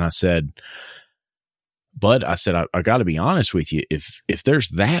 And I said, Bud, I said, I got to be honest with you. If there's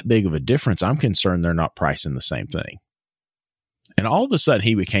that big of a difference, I'm concerned they're not pricing the same thing. And all of a sudden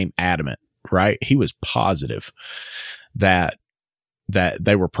he became adamant, right? He was positive that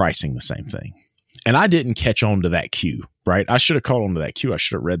they were pricing the same thing. And I didn't catch on to that cue, right? I should have caught on to that cue. I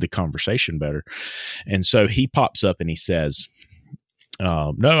should have read the conversation better. And so he pops up and he says,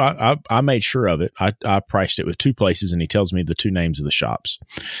 no, I made sure of it. I priced it with 2 places, and he tells me the 2 names of the shops.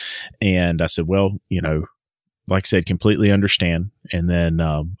 And I said, well, like I said, completely understand. And then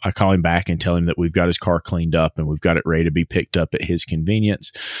I call him back and tell him that we've got his car cleaned up and we've got it ready to be picked up at his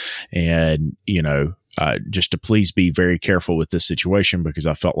convenience. And, just to please be very careful with this situation, because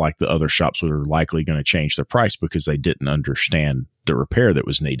I felt like the other shops were likely going to change their price because they didn't understand the repair that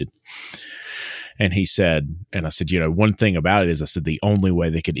was needed. And he said, and I said, one thing about it is, I said, the only way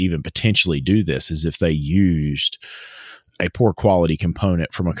they could even potentially do this is if they used a poor quality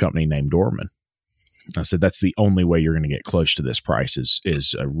component from a company named Dorman. I said, that's the only way you're going to get close to this price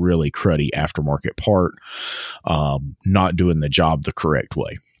is a really cruddy aftermarket part, not doing the job the correct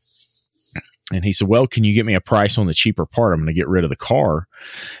way. And he said, well, can you get me a price on the cheaper part? I'm going to get rid of the car.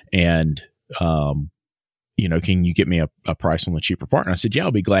 And, can you get me a price on the cheaper part? And I said, yeah,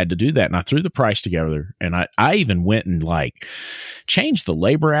 I'll be glad to do that. And I threw the price together, and I even went and changed the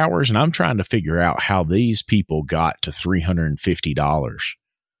labor hours. And I'm trying to figure out how these people got to $350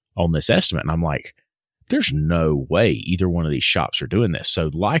 on this estimate. And I'm like, there's no way either one of these shops are doing this. So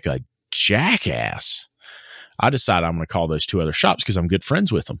like a jackass, I decided I'm going to call those two other shops because I'm good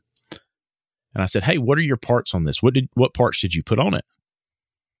friends with them. And I said, hey, what are your parts on this? What parts did you put on it?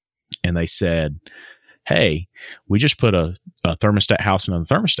 And they said, hey, we just put a thermostat house and a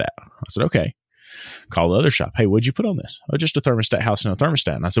thermostat. I said, okay. Call the other shop. Hey, what'd you put on this? Oh, just a thermostat house and a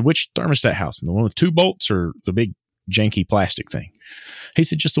thermostat. And I said, which thermostat house? And the one with 2 bolts or the big janky plastic thing? He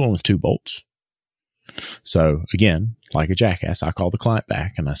said, just the one with 2 bolts. So again, like a jackass, I call the client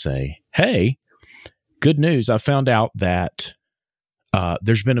back and I say, hey, good news. I found out that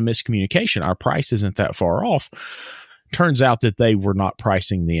there's been a miscommunication. Our price isn't that far off. Turns out that they were not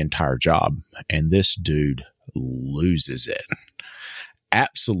pricing the entire job. And this dude loses it.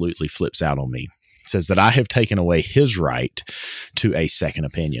 Absolutely flips out on me. Says that I have taken away his right to a second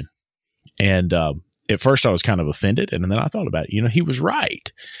opinion. And at first I was kind of offended. And then I thought about it. He was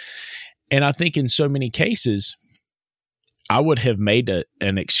right. And I think in so many cases, I would have made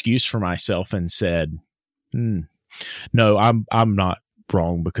an excuse for myself and said, no, I'm not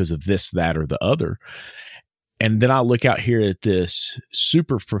wrong because of this, that, or the other. And then I look out here at this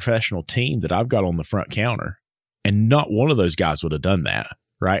super professional team that I've got on the front counter, and not one of those guys would have done that.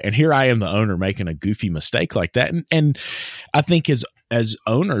 Right. And here I am, the owner, making a goofy mistake like that. And I think as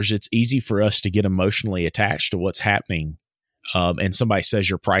owners, it's easy for us to get emotionally attached to what's happening. And somebody says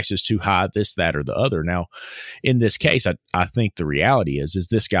your price is too high, this, that, or the other. Now, in this case, I think the reality is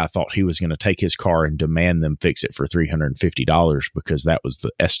this guy thought he was going to take his car and demand them fix it for $350 because that was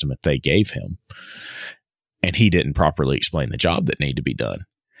the estimate they gave him. And he didn't properly explain the job that needed to be done.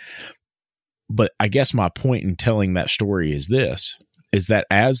 But I guess my point in telling that story is that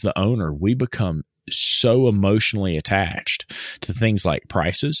as the owner, we become so emotionally attached to things like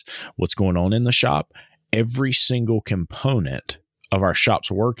prices, what's going on in the shop, every single component of our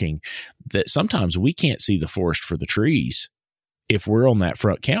shop's working, that sometimes we can't see the forest for the trees if we're on that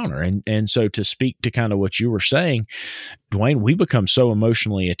front counter. And so to speak to kind of what you were saying, Dwayne, we become so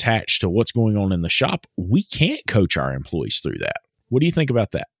emotionally attached to what's going on in the shop, we can't coach our employees through that. What do you think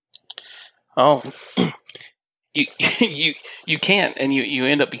about that? Oh, you can't, and you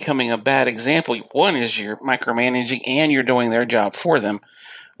end up becoming a bad example. One is you're micromanaging and you're doing their job for them,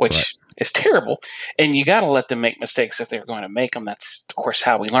 which right. is terrible. And you got to let them make mistakes if they're going to make them. That's, of course,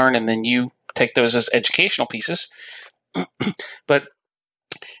 how we learn. And then you take those as educational pieces. But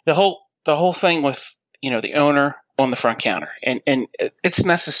the whole thing with, the owner on the front counter, and it's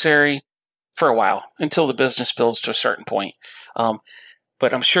necessary for a while until the business builds to a certain point.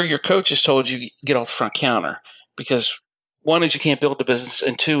 But I'm sure your coach has told you get off the front counter because one is you can't build a business,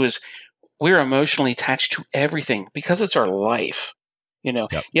 and two is we're emotionally attached to everything because it's our life.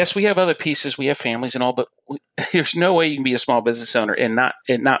 Yep. Yes, we have other pieces, we have families and all, but there's no way you can be a small business owner and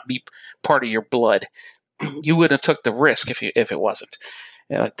not be part of your blood. You wouldn't have took the risk if it wasn't.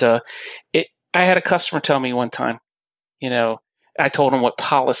 I had a customer tell me one time, I told him what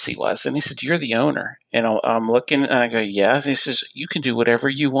policy was, and he said, "You're the owner." And I'm looking, and I go, "Yeah." And he says, "You can do whatever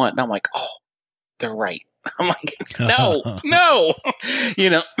you want." And I'm like, "Oh, they're right." I'm like, no.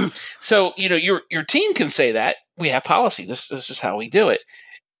 So your team can say that we have policy. This is how we do it.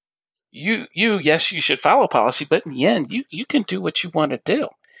 Yes, you should follow policy, but in the end, you can do what you want to do.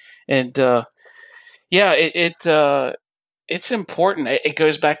 And it's important. It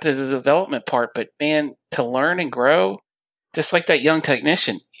goes back to the development part, but man, to learn and grow, just like that young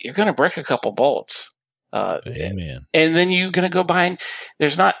technician, you're going to break a couple bolts. Amen. And then you're going to go behind.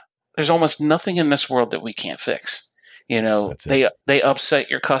 There's almost nothing in this world that we can't fix. They upset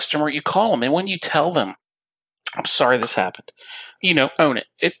your customer. You call them, and when you tell them, "I'm sorry this happened," own it.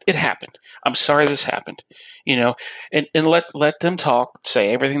 It happened. I'm sorry this happened. And let them talk,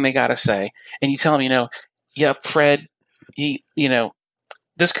 say everything they got to say, and you tell them, "Yep, Fred,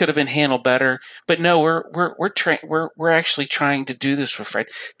 this could have been handled better. But no, we're actually trying to do this with Fred.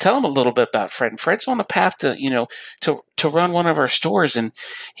 Tell him a little bit about Fred. And Fred's on the path to, to run one of our stores, and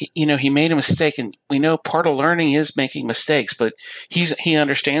he made a mistake, and we know part of learning is making mistakes, but he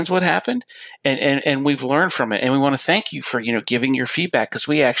understands what happened, and we've learned from it, and we want to thank you for giving your feedback, because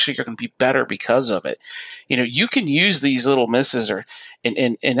we actually are going to be better because of it. You can use these little misses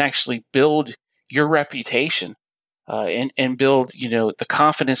and actually build your reputation. And build, the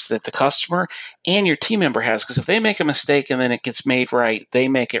confidence that the customer and your team member has. Because if they make a mistake and then it gets made right, they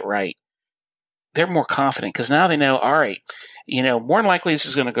make it right, they're more confident, because now they know, all right, more than likely this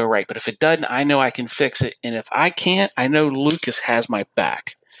is going to go right. But if it doesn't, I know I can fix it. And if I can't, I know Lucas has my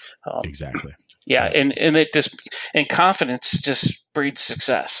back. Exactly. Yeah, and confidence just breeds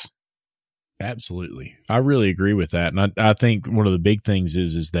success. Absolutely. I really agree with that. And I think one of the big things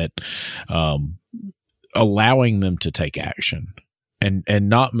is that allowing them to take action and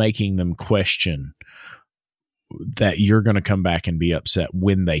not making them question that you're going to come back and be upset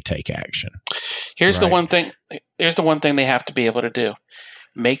when they take action. Here's the one thing they have to be able to do.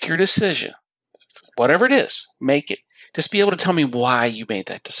 Make your decision. Whatever it is, make it. Just be able to tell me why you made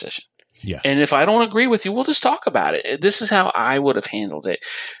that decision. Yeah. And if I don't agree with you, we'll just talk about it. This is how I would have handled it.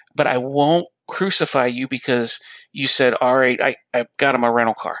 But I won't crucify you because you said, all right, I got him a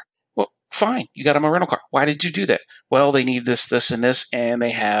rental car. Fine, you got him a rental car. Why did you do that? Well, they need this, this, and this, and they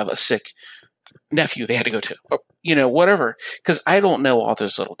have a sick nephew they had to go to. Or, whatever. Because I don't know all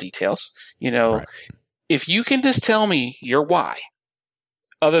those little details. Right. If you can just tell me your why,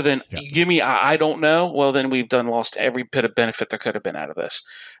 other than give me, I don't know, well, then we've lost every bit of benefit there could have been out of this.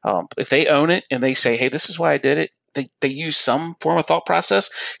 If they own it and they say, hey, this is why I did it, they use some form of thought process,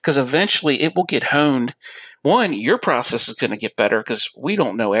 because eventually it will get honed. One, your process is going to get better because we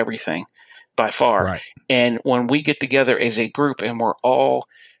don't know everything by far. Right. And when we get together as a group and we're all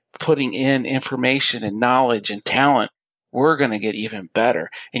putting in information and knowledge and talent, we're going to get even better.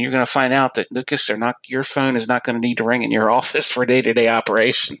 And you're going to find out that, Lucas, your phone is not going to need to ring in your office for day-to-day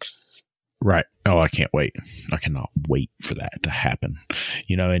operations. Right. Oh, I can't wait. I cannot wait for that to happen.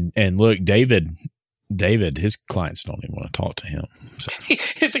 And look, David, his clients don't even want to talk to him. So.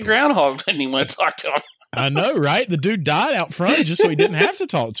 He's a groundhog, doesn't even want to talk to him. I know, right? The dude died out front just so he didn't have to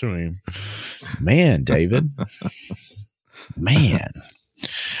talk to him. Man, David. Man.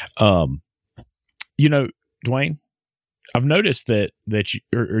 Dwayne, I've noticed that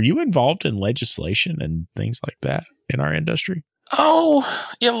are you involved in legislation and things like that in our industry? Oh,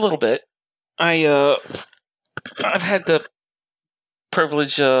 yeah, a little bit. I've had the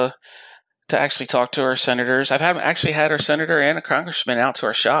privilege to actually talk to our senators. I've actually had our senator and a congressman out to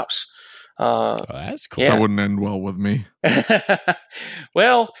our shops. That's cool. Yeah. That wouldn't end well with me.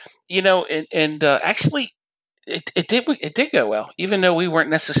 Well, actually, it did go well, even though we weren't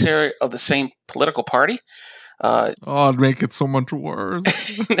necessarily of the same political party. It'd make it so much worse.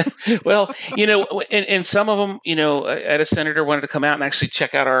 Well, and some of them, a senator wanted to come out and actually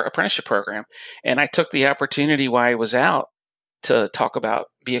check out our apprenticeship program, and I took the opportunity while I was out to talk about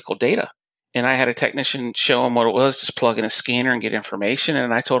vehicle data. And I had a technician show him what it was, just plug in a scanner and get information.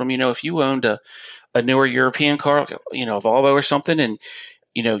 And I told him, if you owned a newer European car, a Volvo or something, and,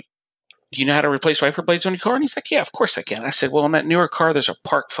 do you know how to replace wiper blades on your car? And he's like, yeah, of course I can. I said, well, in that newer car, there's a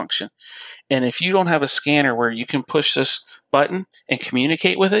park function. And if you don't have a scanner where you can push this button and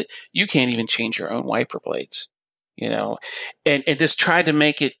communicate with it, you can't even change your own wiper blades, and just try to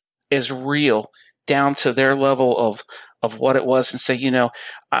make it as real down to their level of what it was, and say,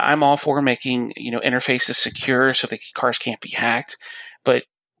 I'm all for making, interfaces secure so the cars can't be hacked, but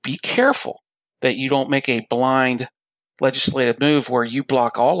be careful that you don't make a blind legislative move where you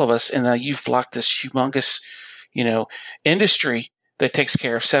block all of us, and you've blocked this humongous, industry that takes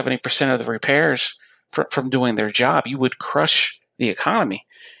care of 70% of the repairs from doing their job. You would crush the economy.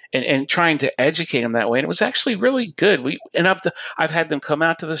 And trying to educate them that way. And it was actually really good. I've had them come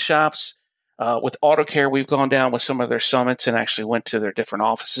out to the shops. With AutoCare, we've gone down with some of their summits and actually went to their different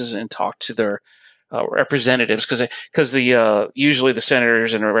offices and talked to their representatives, because usually the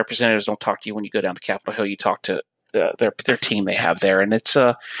senators and the representatives don't talk to you when you go down to Capitol Hill. You talk to their team they have there, and it's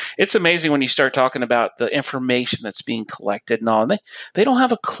amazing when you start talking about the information that's being collected and all. And they don't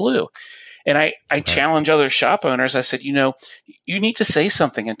have a clue. And I challenge other shop owners. I said, you need to say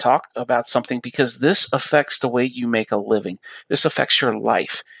something and talk about something, because this affects the way you make a living. This affects your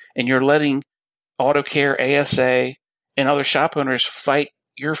life, and you're letting AutoCare, ASA, and other shop owners fight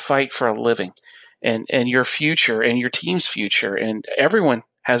your fight for a living, and your future and your team's future. And everyone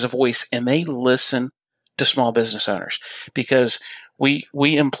has a voice, and they listen to small business owners, because we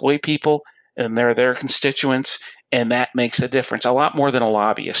employ people and they're their constituents, And that makes a difference, a lot more than a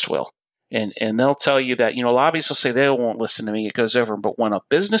lobbyist will. And they'll tell you that, lobbyists will say they won't listen to me. It goes over. But when a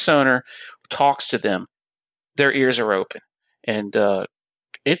business owner talks to them, their ears are open. And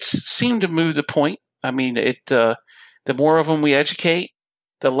it's seemed to move the point. I mean, the more of them we educate,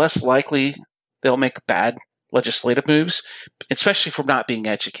 the less likely they'll make bad legislative moves, especially from not being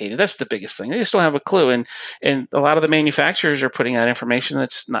educated. That's the biggest thing. They just don't have a clue. And a lot of the manufacturers are putting out information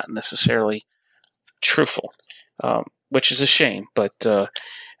that's not necessarily truthful, which is a shame. But,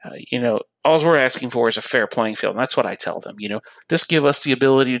 all we're asking for is a fair playing field. And that's what I tell them. Just give us the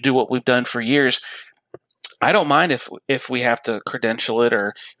ability to do what we've done for years. I don't mind if we have to credential it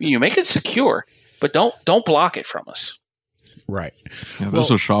or make it secure, but don't block it from us. Right. Yeah,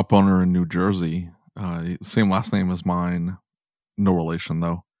 there's a shop owner in New Jersey, same last name as mine, no relation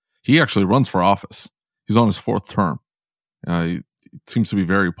though. He actually runs for office. He's on his 4th term. He seems to be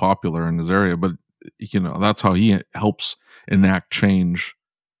very popular in his area, but that's how he helps enact change,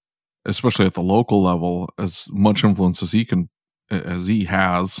 especially at the local level, as much influence as he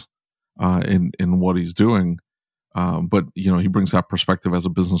has in what he's doing. But he brings that perspective as a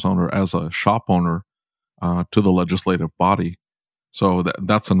business owner, as a shop owner, to the legislative body. So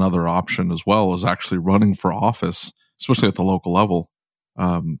that's another option as well, as actually running for office, especially at the local level,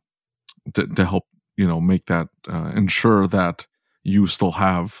 to help make that ensure that you still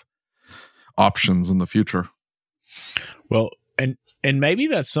have options in the future. Well, and maybe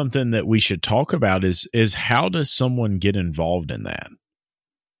that's something that we should talk about is how does someone get involved in that?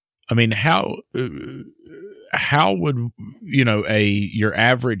 I mean, how would your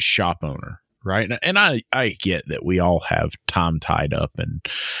average shop owner, right? And I get that we all have time tied up and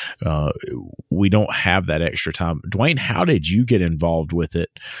we don't have that extra time. Dwayne, how did you get involved with it?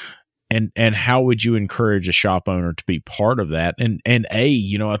 And how would you encourage a shop owner to be part of that? And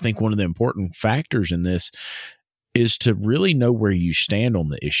I think one of the important factors in this is to really know where you stand on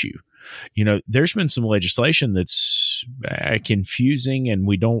the issue. There's been some legislation that's confusing and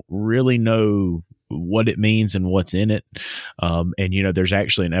we don't really know what it means and what's in it. And there's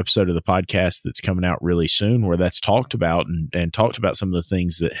actually an episode of the podcast that's coming out really soon where that's talked about and talked about some of the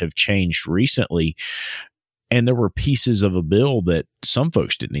things that have changed recently. And there were pieces of a bill that some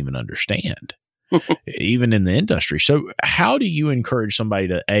folks didn't even understand, even in the industry. So how do you encourage somebody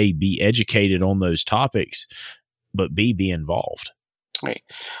to A, be educated on those topics, but B, be involved? Right.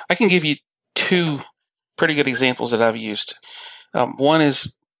 I can give you 2 pretty good examples that I've used. One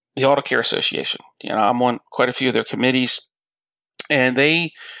is the Auto Care Association. I'm on quite a few of their committees, and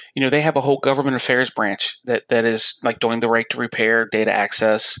they have a whole government affairs branch that is like doing the right to repair, data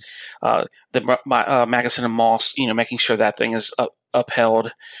access, the Magnuson and Moss, making sure that thing is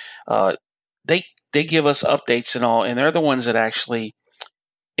upheld. They give us updates and all, and they're the ones that actually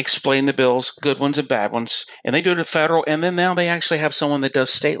explain the bills, good ones and bad ones, and they do it at federal. And then now they actually have someone that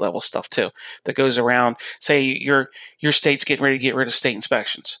does state level stuff too, that goes around. Say your state's getting ready to get rid of state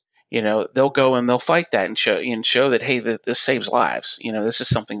inspections. They'll go and they'll fight that and show that, hey, this saves lives. This is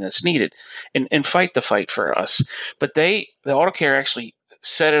something that's needed, and fight the fight for us. But the Auto Care actually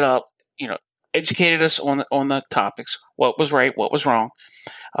set it up. Educated us on the topics, what was right, what was wrong,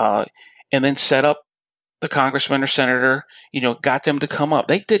 and then set up the congressman or senator, got them to come up.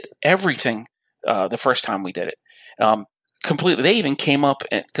 They did everything the first time we did it. Completely. They even came up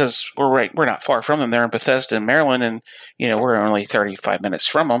because we're not far from them. They're in Bethesda in Maryland, and we're only 35 minutes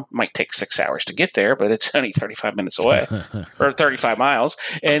from them. Might take 6 hours to get there, but it's only 35 minutes away or 35 miles.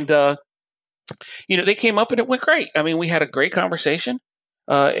 And they came up and it went great. I mean, we had a great conversation,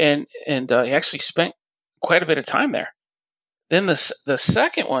 and actually spent quite a bit of time there. Then the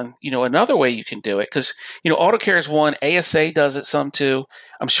second one, another way you can do it, because, Auto Care is one, ASA does it some too.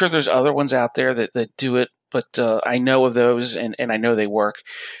 I'm sure there's other ones out there that do it, but I know of those and I know they work.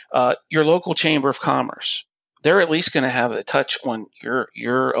 Your local chamber of commerce, they're at least going to have a touch on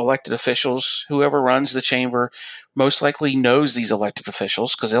your elected officials. Whoever runs the chamber most likely knows these elected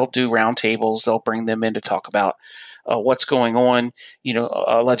officials because they'll do roundtables. They'll bring them in to talk about what's going on,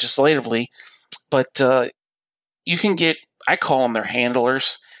 legislatively. But you can get, I call them their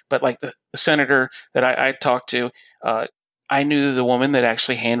handlers, but like the senator that I talked to, I knew the woman that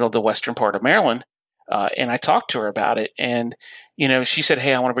actually handled the western part of Maryland, and I talked to her about it. And, she said,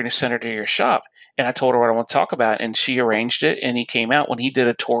 hey, I want to bring a senator to your shop. And I told her what I want to talk about, and she arranged it, and he came out. When he did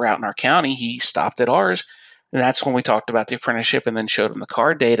a tour out in our county, he stopped at ours. And that's when we talked about the apprenticeship and then showed him the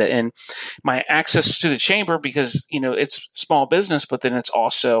card data and my access to the chamber because, it's small business, but then it's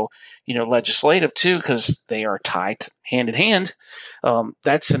also, legislative too, because they are tied hand in hand.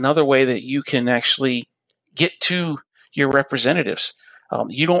 That's another way that you can actually get to your representatives.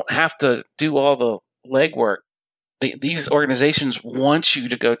 You don't have to do all the legwork these organizations want you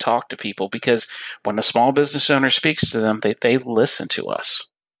to go talk to people, because when a small business owner speaks to them, they listen to us.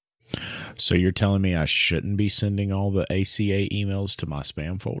 So you're telling me I shouldn't be sending all the ACA emails to my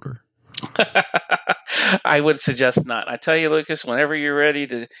spam folder? I would suggest not. I tell you, Lucas, whenever you're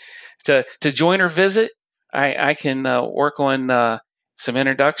ready to join or visit, I can work on some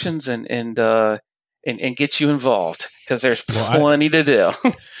introductions and get you involved, because there's plenty to do.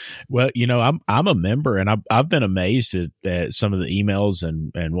 Well, I'm a member, and I've been amazed at some of the emails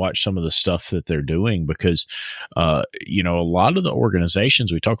and watched some of the stuff that they're doing, because, a lot of the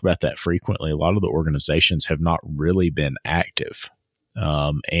organizations, we talk about that frequently, a lot of the organizations have not really been active.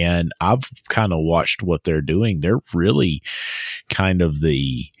 And I've kind of watched what they're doing. They're really kind of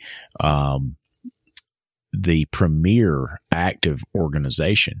the premier active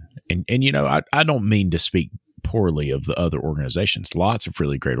organization. And I don't mean to speak poorly of the other organizations. Lots of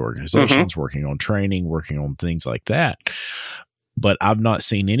really great organizations working on training, working on things like that. But I've not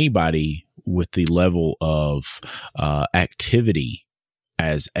seen anybody with the level of activity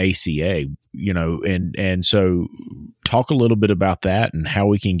as ACA, and so talk a little bit about that and how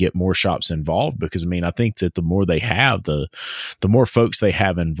we can get more shops involved, because I think that the more they have, the more folks they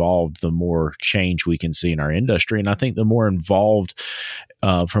have involved, the more change we can see in our industry. And I think the more involved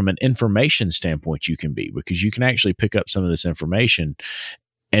from an information standpoint you can be, because you can actually pick up some of this information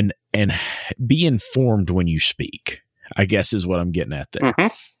and be informed when you speak, I guess is what I'm getting at there.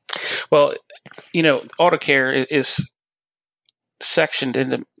 Well, AutoCare is sectioned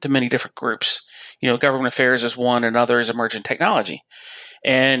into many different groups. Government affairs is one, and other is emerging technology.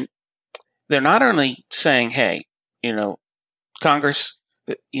 And they're not only saying, hey, Congress,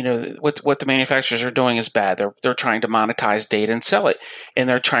 what the manufacturers are doing is bad. They're trying to monetize data and sell it, and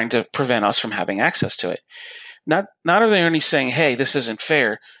they're trying to prevent us from having access to it. Not are they only saying, hey, this isn't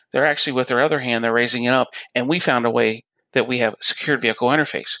fair. They're actually, with their other hand, they're raising it up, and we found a way that we have a secured vehicle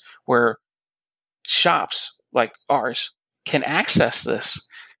interface where shops like ours can access this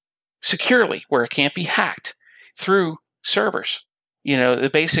securely, where it can't be hacked through servers,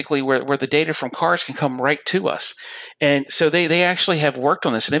 basically where the data from cars can come right to us. And so they actually have worked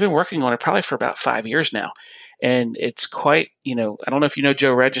on this, and they've been working on it probably for about 5 years now. And it's quite, I don't know if you know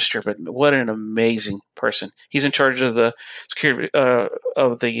Joe Register, but what an amazing person. He's in charge of the security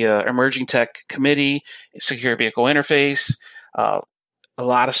of the emerging tech committee, secure vehicle interface, a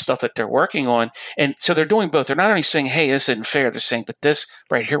lot of stuff that they're working on. And so they're doing both. They're not only saying, hey, this isn't fair. They're saying, but this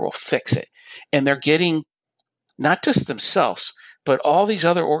right here will fix it. And they're getting not just themselves, but all these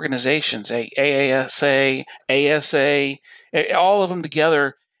other organizations, AASA, ASA, all of them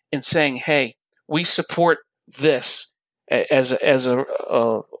together, and saying, hey, we support this as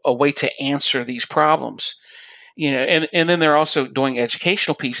a way to answer these problems. And then they're also doing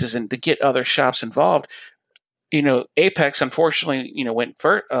educational pieces and to get other shops involved. Apex, unfortunately, went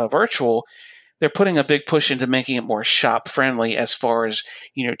virtual. They're putting a big push into making it more shop friendly, as far as,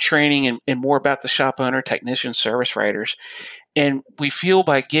 training and more about the shop owner, technicians, service writers. And we feel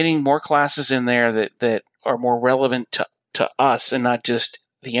by getting more classes in there that are more relevant to us and not just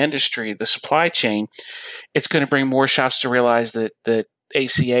the industry, the supply chain, it's going to bring more shops to realize that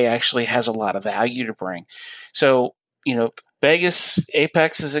ACA actually has a lot of value to bring. So, Vegas,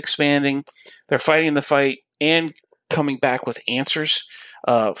 Apex is expanding. They're fighting the fight and coming back with answers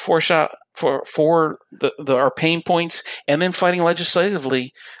for our pain points, and then fighting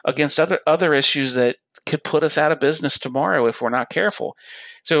legislatively against other issues that could put us out of business tomorrow if we're not careful.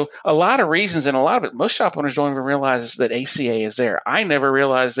 So a lot of reasons, and a lot of it, most shop owners don't even realize that ACA is there. I never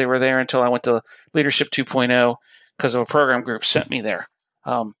realized they were there until I went to Leadership 2.0 because of a program group sent me there.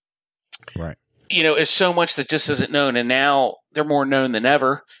 Right. It's so much that just isn't known, and now they're more known than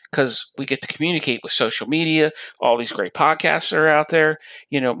ever because we get to communicate with social media. All these great podcasts are out there.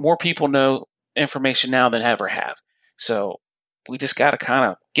 More people know information now than ever have. So we just got to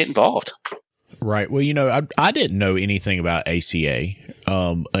kind of get involved. Right. Well, I didn't know anything about ACA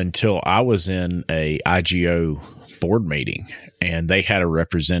until I was in a IGO board meeting, and they had a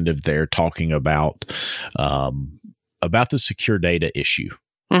representative there talking about the secure data issue.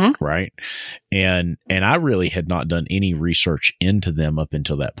 Mm-hmm. Right. And I really had not done any research into them up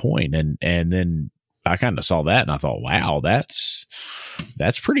until that point. And then I kind of saw that and I thought, wow, that's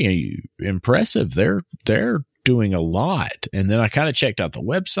pretty impressive. They're doing a lot. And then I kind of checked out the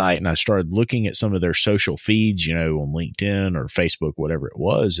website and I started looking at some of their social feeds, on LinkedIn or Facebook, whatever it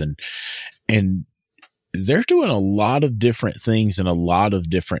was. And they're doing a lot of different things in a lot of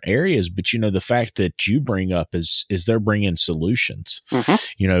different areas. But, the fact that you bring up is they're bringing solutions.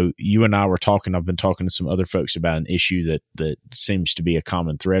 Mm-hmm. You and I were talking, I've been talking to some other folks about an issue that seems to be a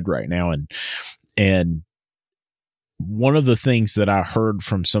common thread right now. And one of the things that I heard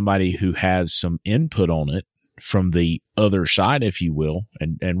from somebody who has some input on it from the other side, if you will,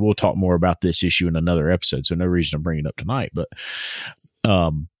 and we'll talk more about this issue in another episode, so no reason to bring it up tonight, but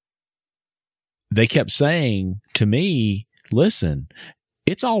they kept saying to me, listen,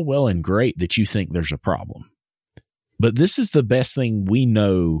 it's all well and great that you think there's a problem, but this is the best thing we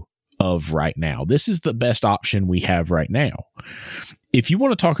know of right now. This is the best option we have right now. If you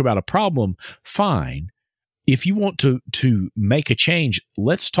want to talk about a problem, fine. If you want to make a change,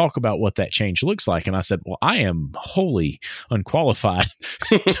 let's talk about what that change looks like. And I said, well, I am wholly unqualified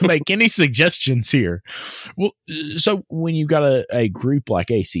to make any suggestions here. Well, so when you've got a group like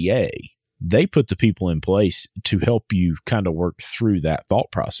ACA, they put the people in place to help you kind of work through that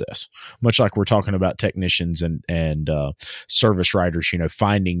thought process, much like we're talking about technicians and service writers,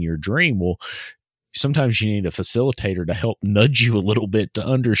 finding your dream. Well, sometimes you need a facilitator to help nudge you a little bit to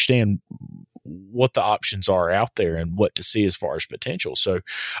understand what the options are out there and what to see as far as potential. So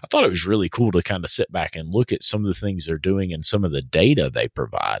I thought it was really cool to kind of sit back and look at some of the things they're doing and some of the data they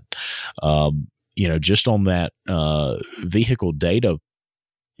provide. Just on that vehicle data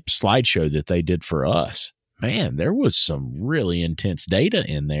slideshow that they did for us, man, there was some really intense data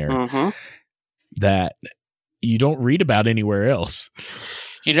in there that you don't read about anywhere else.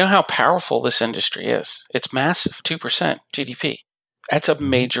 You know how powerful this industry is. It's massive, 2% GDP. That's a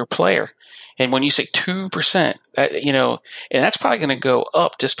major player. And when you say 2%, and that's probably going to go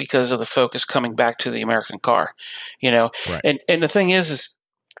up just because of the focus coming back to the American car, Right. And the thing is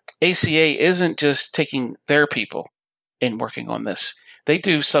ACA isn't just taking their people and working on this. They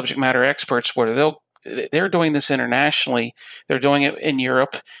do subject matter experts where they're doing this internationally. They're doing it in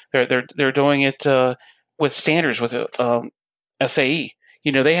Europe. They're doing it with standards with SAE.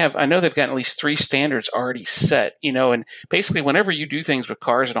 I know they've got at least 3 standards already set, and basically whenever you do things with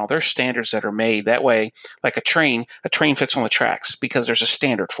cars and all, there's standards that are made that way, like a train fits on the tracks because there's a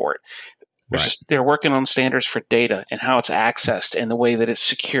standard for it. Right. They're working on standards for data and how it's accessed and the way that it's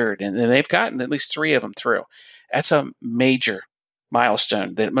secured. And they've gotten at least 3 of them through. That's a major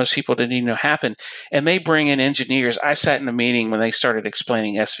milestone that most people didn't even know happened. And they bring in engineers. I sat in a meeting when they started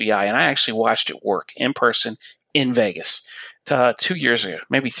explaining SVI, and I actually watched it work in person in Vegas 2 years ago,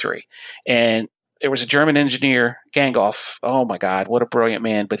 maybe 3. And there was a German engineer, Gangoff. Oh my God, what a brilliant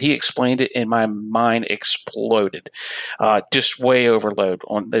man. But he explained it and my mind exploded. Just way overload.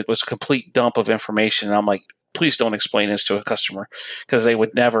 It was a complete dump of information. And I'm like, please don't explain this to a customer because they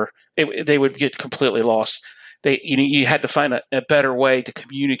would never, they would get completely lost. You had to find a better way to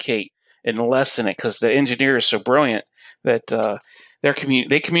communicate and lessen it because the engineer is so brilliant that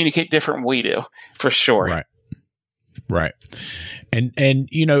they communicate different than we do, for sure. Right. And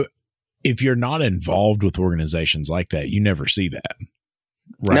if you're not involved with organizations like that, you never see that.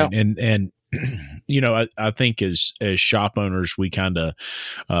 Right. No. And I think as shop owners, we kind of,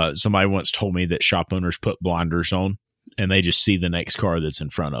 somebody once told me that shop owners put blinders on and they just see the next car that's in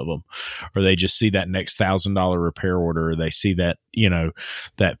front of them, or they just see that next $1,000 repair order, or they see that,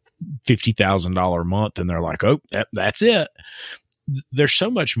 that $50,000 month and they're like, oh, that's it. There's so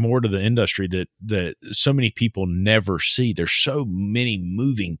much more to the industry that so many people never see. There's so many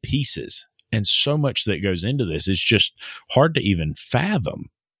moving pieces and so much that goes into this. It's just hard to even fathom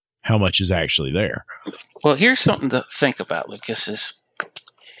how much is actually there. Well, here's something to think about, Lucas, is,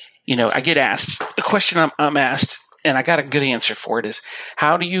 I get asked, the question I'm asked, and I got a good answer for it, is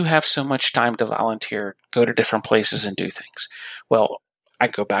how do you have so much time to volunteer, go to different places and do things? Well, I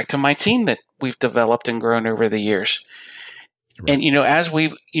go back to my team that we've developed and grown over the years. Right. And, as we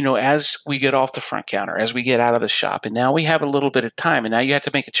get off the front counter, as we get out of the shop, and now we have a little bit of time, and now you have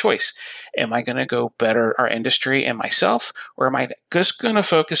to make a choice. Am I going to go better our industry and myself, or am I just going to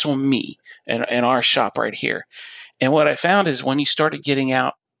focus on me and our shop right here? And what I found is when you started getting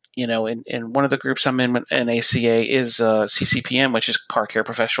out, in one of the groups I'm in ACA is CCPM, which is Car Care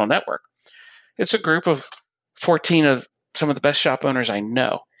Professional Network. It's a group of 14 of some of the best shop owners I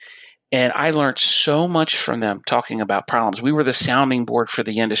know. And I learned so much from them talking about problems. We were the sounding board for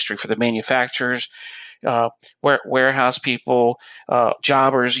the industry, for the manufacturers, warehouse people,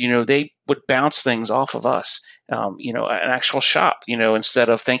 jobbers. They would bounce things off of us. An actual shop, instead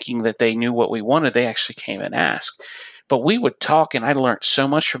of thinking that they knew what we wanted, they actually came and asked. But we would talk, and I learned so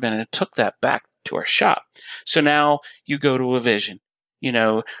much from it, and it took that back to our shop. So now you go to a Vision,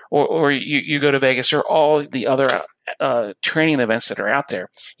 or you go to Vegas, or all the other training events that are out there.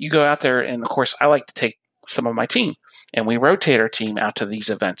 You go out there, and of course, I like to take some of my team, and we rotate our team out to these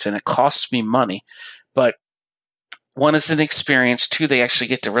events, and it costs me money. But one is an experience. 2, they actually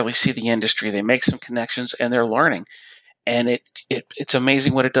get to really see the industry. They make some connections, and they're learning. And it's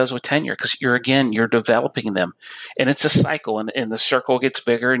amazing what it does with tenure, because you're developing them, and it's a cycle, and the circle gets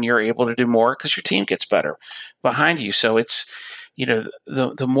bigger, and you're able to do more because your team gets better behind you. So it's,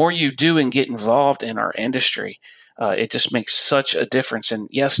 the more you do and get involved in our industry, it just makes such a difference. And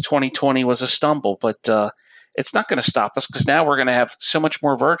yes, 2020 was a stumble, but it's not going to stop us, because now we're going to have so much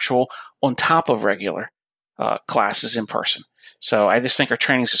more virtual on top of regular classes in person. So I just think our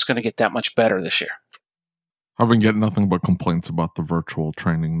training is just going to get that much better this year. I've been getting nothing but complaints about the virtual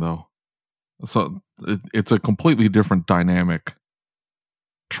training, though. So it's a completely different dynamic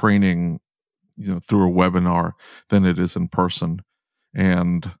training, through a webinar than it is in person.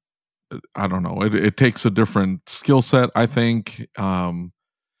 And I don't know, it takes a different skill set, I think. I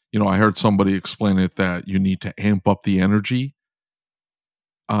heard somebody explain it that you need to amp up the energy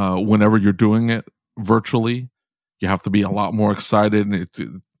whenever you're doing it virtually. You have to be a lot more excited, and it's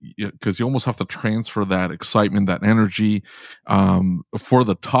because you almost have to transfer that excitement, that energy for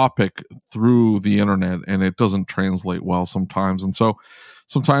the topic through the internet, and it doesn't translate well sometimes. And so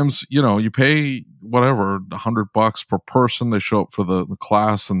sometimes, you pay whatever, $100 per person. They show up for the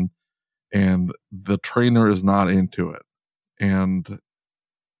class, and the trainer is not into it. And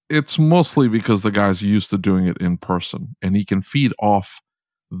it's mostly because the guy's used to doing it in person, and he can feed off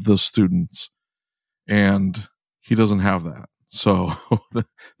the students, and he doesn't have that. So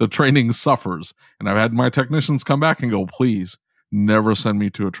the training suffers. And I've had my technicians come back and go, please never send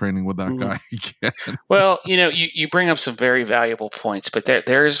me to a training with that guy again. Well, you bring up some very valuable points, but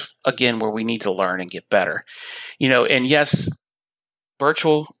there's, again, where we need to learn and get better. And yes,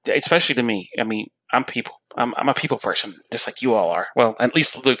 virtual, especially to me, I mean, I'm a people person, just like you all are. Well, at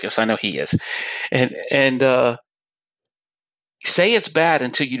least Lucas, I know he is. And say it's bad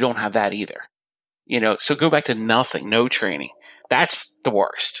until you don't have that either. So go back to nothing, no training. That's the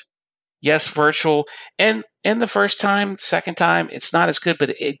worst. Yes, virtual, and the first time, second time, it's not as good,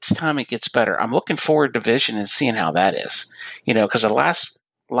 but each time it gets better. I'm looking forward to Vision and seeing how that is. Because the last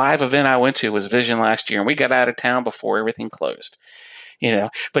live event I went to was Vision last year, and we got out of town before everything closed.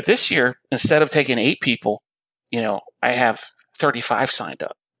 But this year, instead of taking 8 people, I have 35 signed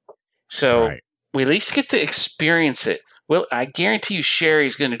up. So Right. We at least get to experience it. Well, I guarantee you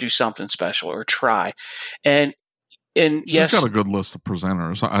Sherry's going to do something special or try. And she's got a good list of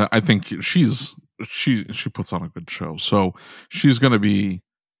presenters. I think she puts on a good show. So she's going to be,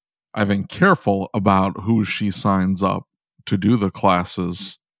 I think, careful about who she signs up to do the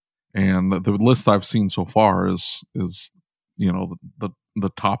classes. And the list I've seen so far is the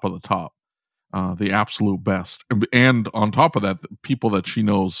top of the top, the absolute best. And on top of that, people that she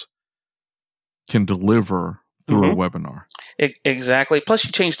knows can deliver through a webinar. Exactly. Plus,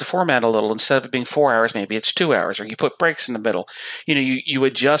 you change the format a little. Instead of it being 4 hours, maybe it's 2 hours, or you put breaks in the middle. You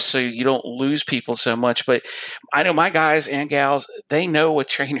adjust so you don't lose people so much. But I know my guys and gals, they know what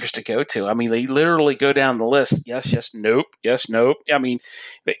trainers to go to. I mean, they literally go down the list. Yes, yes, nope. Yes, nope. I mean,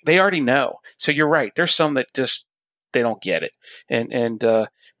 they already know. So you're right. There's some that just they don't get it,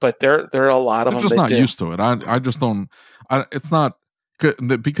 but there are a lot of They're them just that not do. used to it. I just don't. It's not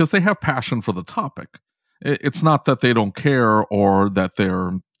good because they have passion for the topic. It's not that they don't care or that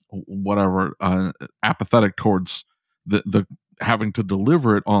they're whatever apathetic towards the having to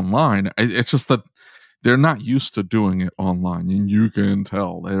deliver it online. It's just that they're not used to doing it online, and you can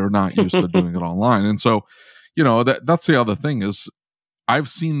tell they're not used to doing it online. And so, that's the other thing is I've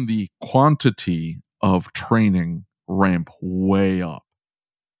seen the quantity of training ramp way up,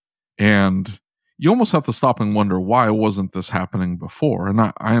 and you almost have to stop and wonder, why wasn't this happening before? And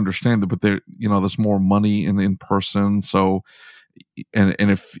I understand it, but there's more money in person. So, and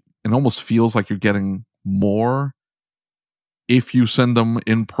if it almost feels like you're getting more if you send them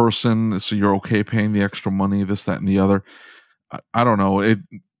in person. So you're okay paying the extra money, this, that, and the other. I don't know.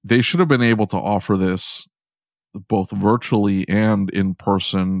 They should have been able to offer this both virtually and in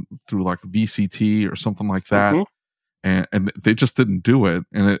person through like VCT or something like that. And they just didn't do it.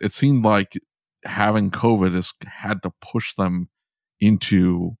 And it seemed like having COVID has had to push them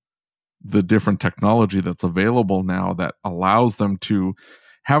into the different technology that's available now that allows them to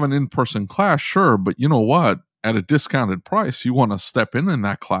have an in-person class, sure, but you know what? At a discounted price, you want to step in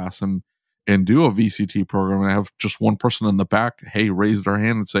that class and do a VCT program and have just one person in the back, hey, raise their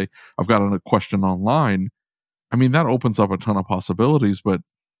hand and say, I've got a question online. I mean, that opens up a ton of possibilities, but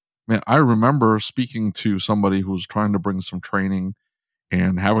man, I remember speaking to somebody who was trying to bring some training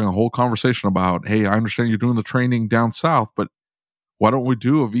and having a whole conversation about, hey, I understand you're doing the training down south, but why don't we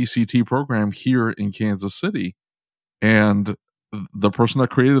do a VCT program here in Kansas City? And the person that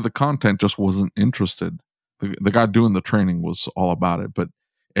created the content just wasn't interested. The guy doing the training was all about it, but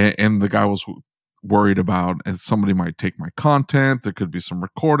and the guy was worried about is somebody might take my content. There could be some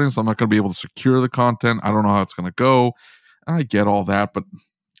recordings. I'm not going to be able to secure the content. I don't know how it's going to go. And I get all that, but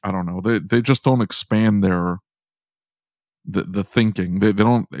I don't know. They just don't expand the thinking. They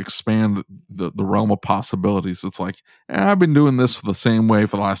don't expand the realm of possibilities. It's like, I've been doing this the same way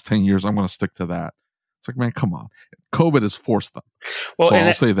for the last 10 years. I'm going to stick to that. It's like, man, come on. COVID has forced them. Well, so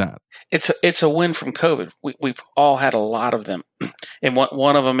I'll say that. It's a win from COVID. We've all had a lot of them. And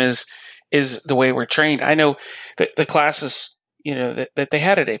one of them is the way we're trained. I know that the classes, that they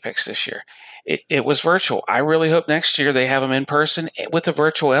had at Apex this year, it was virtual. I really hope next year they have them in person with a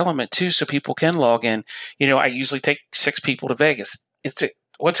virtual element too, so people can log in. I usually take 6 people to Vegas.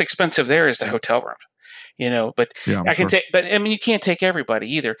 What's expensive there is the hotel room. But yeah, I can take, but I mean, you can't take everybody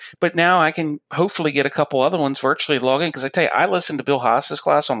either. But now I can hopefully get a couple other ones virtually log in, because I tell you, I listened to Bill Haas's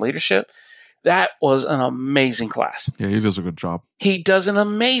class on leadership. That was an amazing class. Yeah, he does a good job. He does an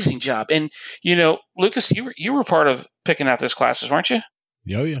amazing job. And Lucas, you were part of picking out those classes, weren't you?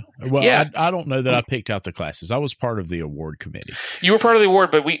 Oh, yeah. Well, yeah. I don't know that I picked out the classes. I was part of the award committee. You were part of the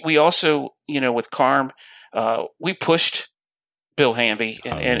award, but we also, with Carm, we pushed Bill Hamby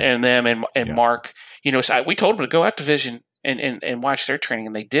and them and yeah. Mark. So we told them to go out to Vision and watch their training,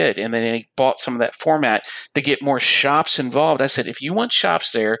 and they did. And then they bought some of that format to get more shops involved. I said, if you want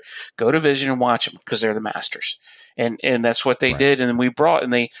shops there, go to Vision and watch them, because they're the masters. And that's what they did. And then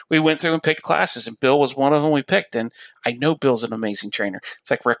we went through and picked classes, and Bill was one of them we picked. And I know Bill's an amazing trainer. It's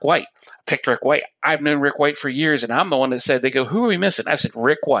like Rick White. I picked Rick White. I've known Rick White for years, and I'm the one that said, they go, who are we missing? I said,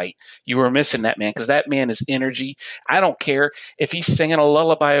 Rick White. You were missing that man, because that man is energy. I don't care if he's singing a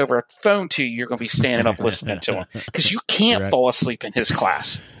lullaby over a phone to you, you're going to be standing up listening to him, because you can't fall asleep in his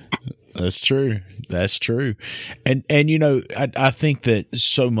class. That's true. That's true. And I think that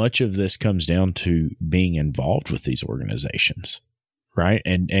so much of this comes down to being involved with these organizations, right?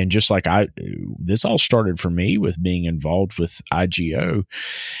 And just like this all started for me with being involved with IGO.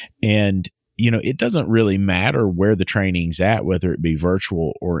 And, it doesn't really matter where the training's at, whether it be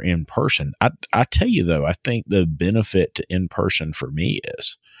virtual or in person. I tell you though, I think the benefit to in person for me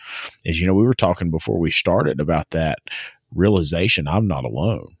is, we were talking before we started about that realization I'm not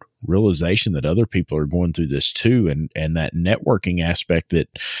alone. Realization that other people are going through this too, and that networking aspect that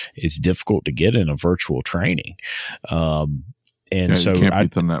is difficult to get in a virtual training. So you can't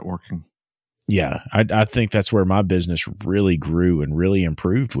beat the networking. Yeah, I think that's where my business really grew and really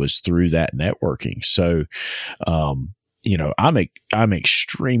improved, was through that networking. So, I'm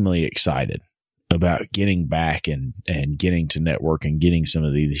extremely excited about getting back and getting to network and getting some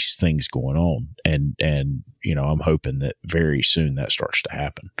of these things going on. And I'm hoping that very soon that starts to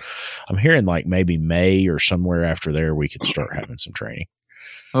happen. I'm hearing like maybe May or somewhere after there, we can start having some training.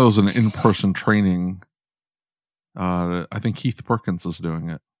 That was an in-person training. I think Keith Perkins is doing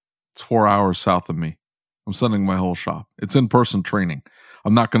it. It's 4 hours south of me. I'm sending my whole shop. It's in-person training.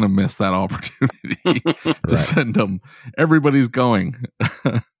 I'm not going to miss that opportunity to send them. Everybody's going.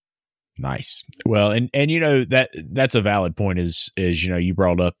 Nice. Well, and that's a valid point is you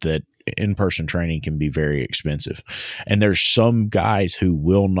brought up that in-person training can be very expensive. And there's some guys who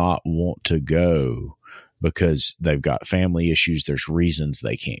will not want to go because they've got family issues. There's reasons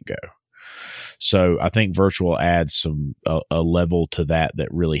they can't go. So I think virtual adds a level to that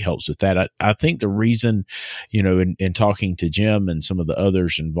really helps with that. I think the reason, in talking to Jim and some of the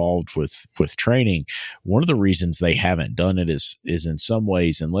others involved with training, one of the reasons they haven't done it is in some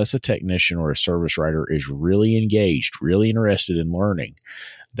ways, unless a technician or a service writer is really engaged, really interested in learning,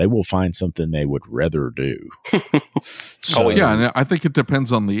 they will find something they would rather do. Yeah, and I think it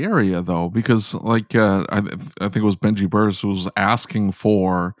depends on the area, though, because I think it was Benji Burrs who was asking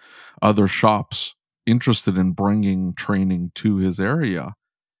for other shops interested in bringing training to his area.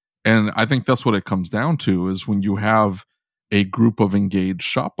 And I think that's what it comes down to, is when you have a group of engaged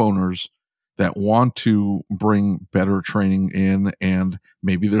shop owners that want to bring better training in, and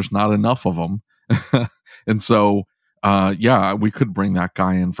maybe there's not enough of them. And so, we could bring that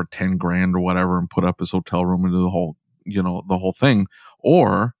guy in for 10 grand or whatever and put up his hotel room into the whole thing,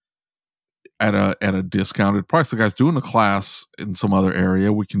 or at a discounted price. The guy's doing a class in some other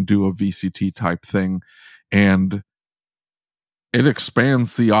area. We can do a VCT type thing, and it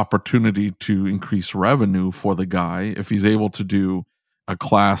expands the opportunity to increase revenue for the guy if he's able to do a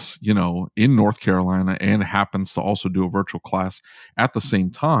class, in North Carolina, and happens to also do a virtual class at the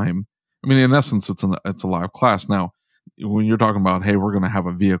same time. I mean, in essence, it's a live class. Now, when you're talking about, hey, we're going to have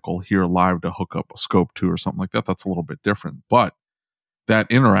a vehicle here live to hook up a scope to or something like that, that's a little bit different. But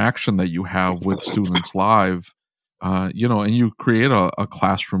that interaction that you have with students live, and you create a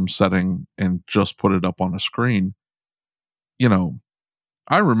classroom setting and just put it up on a screen.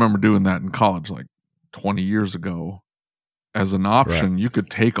 I remember doing that in college, like 20 years ago as an option. You could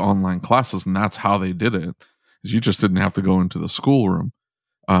take online classes, and that's how they did it. You just didn't have to go into the schoolroom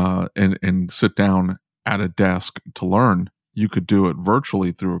and sit down at a desk to learn. You could do it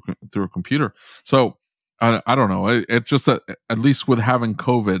virtually through a computer. So I don't know. It just at least with having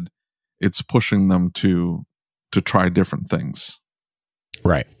COVID, it's pushing them to try different things.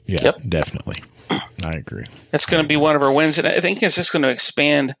 Right. Yeah. Yep. Definitely. I agree. That's going to be one of our wins, and I think it's just going to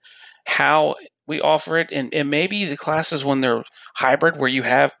expand how we offer it, and maybe the classes when they're hybrid, where you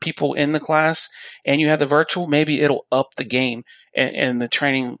have people in the class and you have the virtual, maybe it'll up the game, and the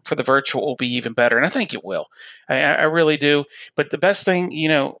training for the virtual will be even better. And I think it will. I really do. But the best thing,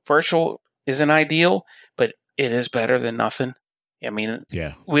 virtual isn't ideal, but it is better than nothing. I mean,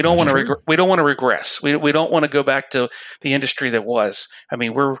 we don't want to we don't want to regress. We don't want to go back to the industry that was. I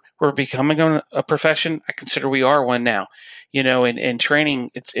mean, we're becoming a profession. I consider we are one now. And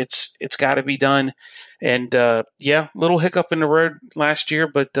training, it's got to be done. And little hiccup in the road last year,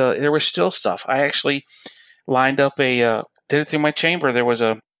 but there was still stuff. I actually lined up did it through my chamber. There was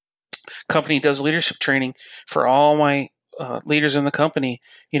a company that does leadership training for all my leaders in the company.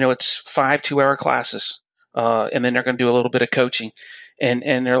 It's 5 2-hour classes. And then they're going to do a little bit of coaching,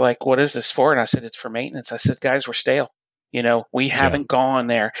 and they're like, "What is this for?" And I said, "It's for maintenance." I said, "Guys, we're stale. We haven't gone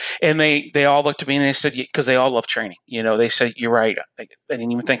there." And they all looked at me and they said, because they all love training. They said, "You're right. I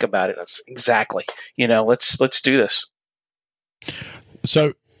didn't even think about it." That's exactly. Let's do this.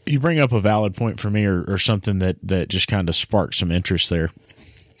 So you bring up a valid point for me, or something that just kind of sparked some interest there.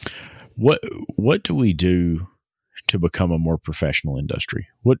 What do we do to become a more professional industry?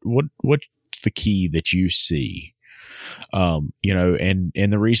 What's the key that you see? And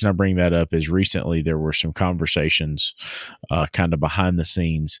the reason I bring that up is recently there were some conversations kind of behind the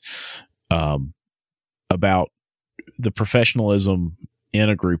scenes about the professionalism in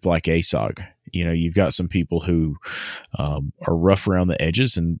a group like ASOG. You've got some people who are rough around the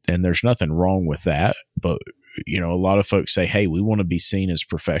edges, and there's nothing wrong with that. But, a lot of folks say, hey, we want to be seen as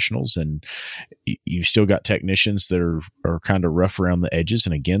professionals, and you've still got technicians that are kind of rough around the edges.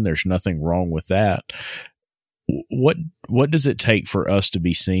 And again, there's nothing wrong with that. What does it take for us to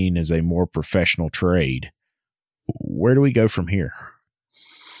be seen as a more professional trade? Where do we go from here?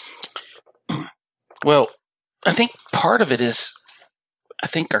 Well, I think part of it is, I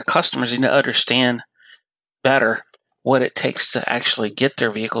think our customers need to understand better what it takes to actually get their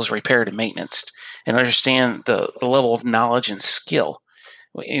vehicles repaired and maintenance, and understand the level of knowledge and skill.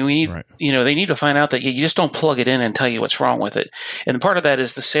 We need, they need to find out that you just don't plug it in and tell you what's wrong with it. And part of that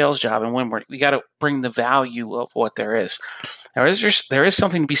is the sales job. And when we got to bring the value of what there is. Now, there is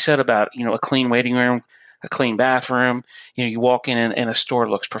something to be said about, a clean waiting room, a clean bathroom. You walk in and a store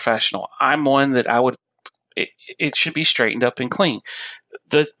looks professional. I'm one that it should be straightened up and clean.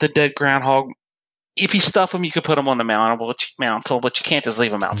 The dead groundhog, if you stuff them, you could put them on the mantle, but you can't just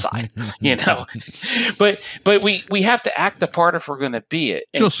leave them outside, But we have to act the part if we're going to be it.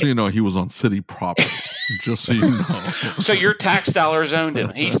 Just so you know, he was on city property. Just so you know. So your tax dollars owned him.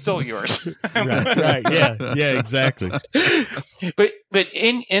 He's still yours. Right. Yeah, exactly. But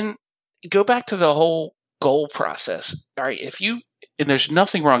go back to the whole goal process. All right, and there's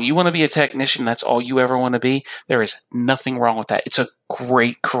nothing wrong. You want to be a technician, that's all you ever want to be. There is nothing wrong with that. It's a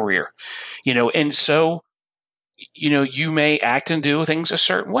great career, and so, you may act and do things a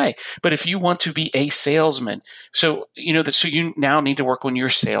certain way. But if you want to be a salesman, so you now need to work on your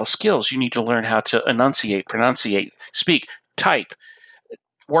sales skills. You need to learn how to enunciate, pronunciate, speak, type,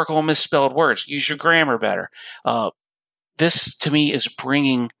 work on misspelled words, use your grammar better. This, to me, is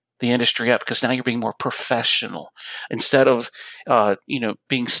bringing the industry up, because now you're being more professional instead of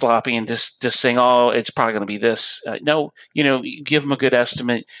being sloppy and just saying, oh, it's probably going to be this. No, give them a good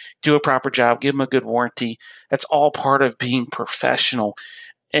estimate, do a proper job, give them a good warranty. That's all part of being professional.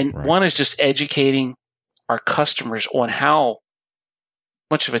 And one is just educating our customers on how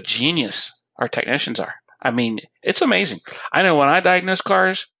much of a genius our technicians are. I mean, it's amazing. I know when I diagnose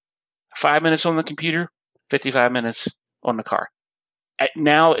cars, 5 minutes on the computer, 55 minutes on the car.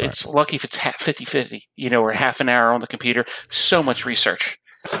 Now it's lucky if it's 50-50, or half an hour on the computer. So much research.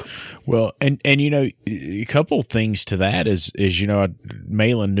 Well, and a couple things to that is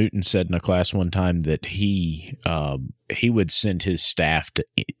Malin Newton said in a class one time that he would send his staff to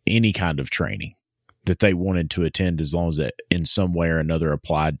any kind of training that they wanted to attend, as long as it in some way or another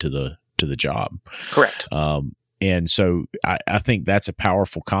applied to the job. Correct. And so I think that's a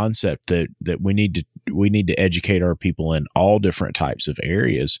powerful concept that we need to educate our people in all different types of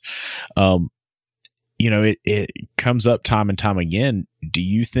areas. It comes up time and time again. Do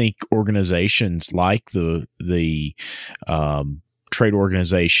you think organizations like the trade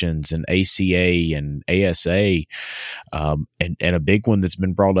organizations and ACA and ASA, and a big one that's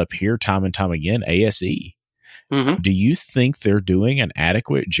been brought up here time and time again, ASE. Mm-hmm. Do you think they're doing an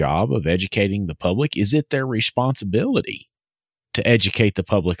adequate job of educating the public? Is it their responsibility to educate the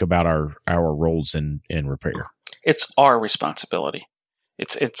public about our roles in repair? It's our responsibility.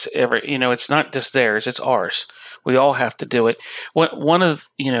 It's not just theirs, it's ours. We all have to do it. One of,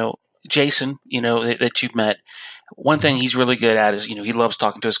 Jason, that you've met, one thing he's really good at is, he loves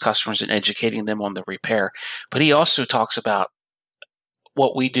talking to his customers and educating them on the repair. But he also talks about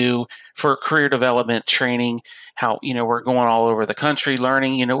what we do for career development training, how, we're going all over the country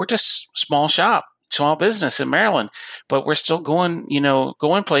learning. We're just small business in Maryland, but we're still going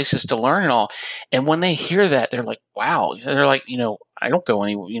places to learn and all. And when they hear that, they're like, wow. They're like, I don't go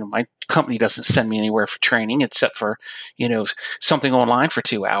anywhere. My company doesn't send me anywhere for training except for, something online for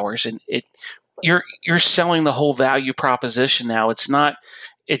 2 hours. And you're selling the whole value proposition now. It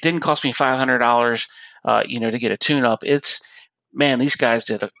didn't cost me $500, to get a tune-up. It's, man, these guys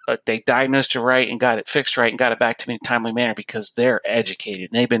they diagnosed it right and got it fixed right and got it back to me in a timely manner because they're educated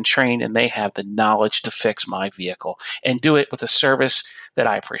and they've been trained and they have the knowledge to fix my vehicle and do it with a service that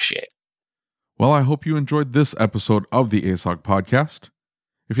I appreciate. Well, I hope you enjoyed this episode of the ASOG podcast.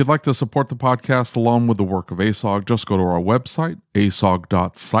 If you'd like to support the podcast along with the work of ASOG, just go to our website,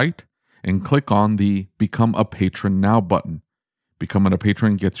 asog.site, and click on the Become a Patron Now button. Becoming a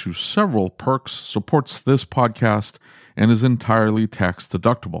patron gets you several perks, supports this podcast, and is entirely tax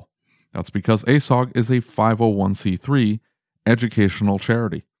deductible. That's because ASOG is a 501c3 educational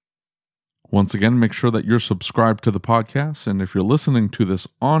charity. Once again, make sure that you're subscribed to the podcast, and if you're listening to this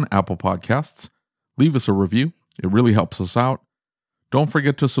on Apple Podcasts, leave us a review. It really helps us out. Don't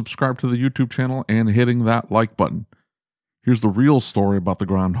forget to subscribe to the YouTube channel and hitting that like button. Here's the real story about the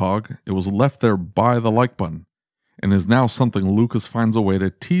groundhog. It was left there by the like button, and is now something Lucas finds a way to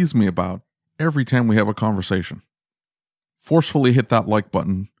tease me about every time we have a conversation. Forcefully hit that like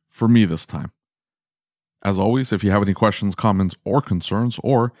button for me this time. As always, if you have any questions, comments, or concerns,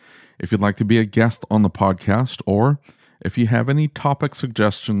 or if you'd like to be a guest on the podcast, or if you have any topic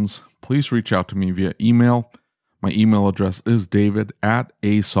suggestions, please reach out to me via email. My email address is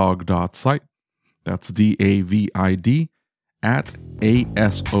david@asog.site. That's DAVID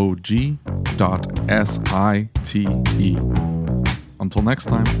 @asog.site. Until next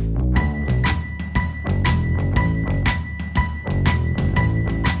time.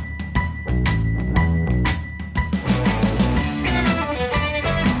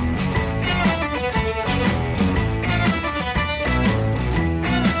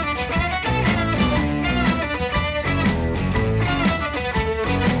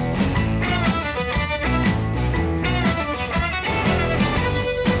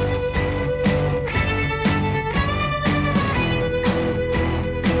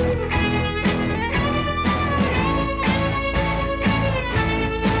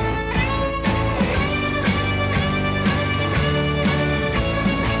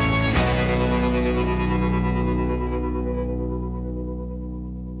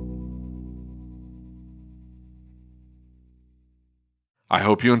 I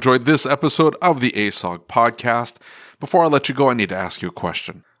hope you enjoyed this episode of the ASOG podcast. Before I let you go, I need to ask you a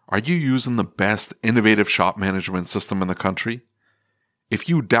question. Are you using the best innovative shop management system in the country? If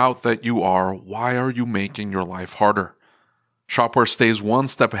you doubt that you are, why are you making your life harder? Shopware stays one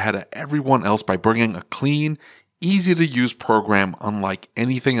step ahead of everyone else by bringing a clean, easy-to-use program unlike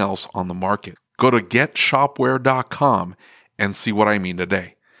anything else on the market. Go to getshopware.com and see what I mean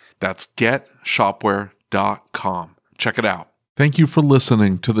today. That's getshopware.com. Check it out. Thank you for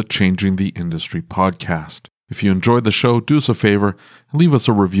listening to the Changing the Industry podcast. If you enjoyed the show, do us a favor and leave us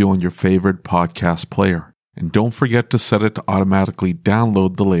a review on your favorite podcast player. And don't forget to set it to automatically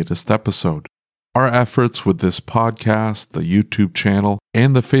download the latest episode. Our efforts with this podcast, the YouTube channel,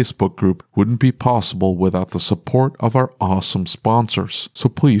 and the Facebook group wouldn't be possible without the support of our awesome sponsors. So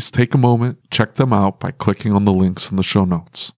please take a moment, check them out by clicking on the links in the show notes.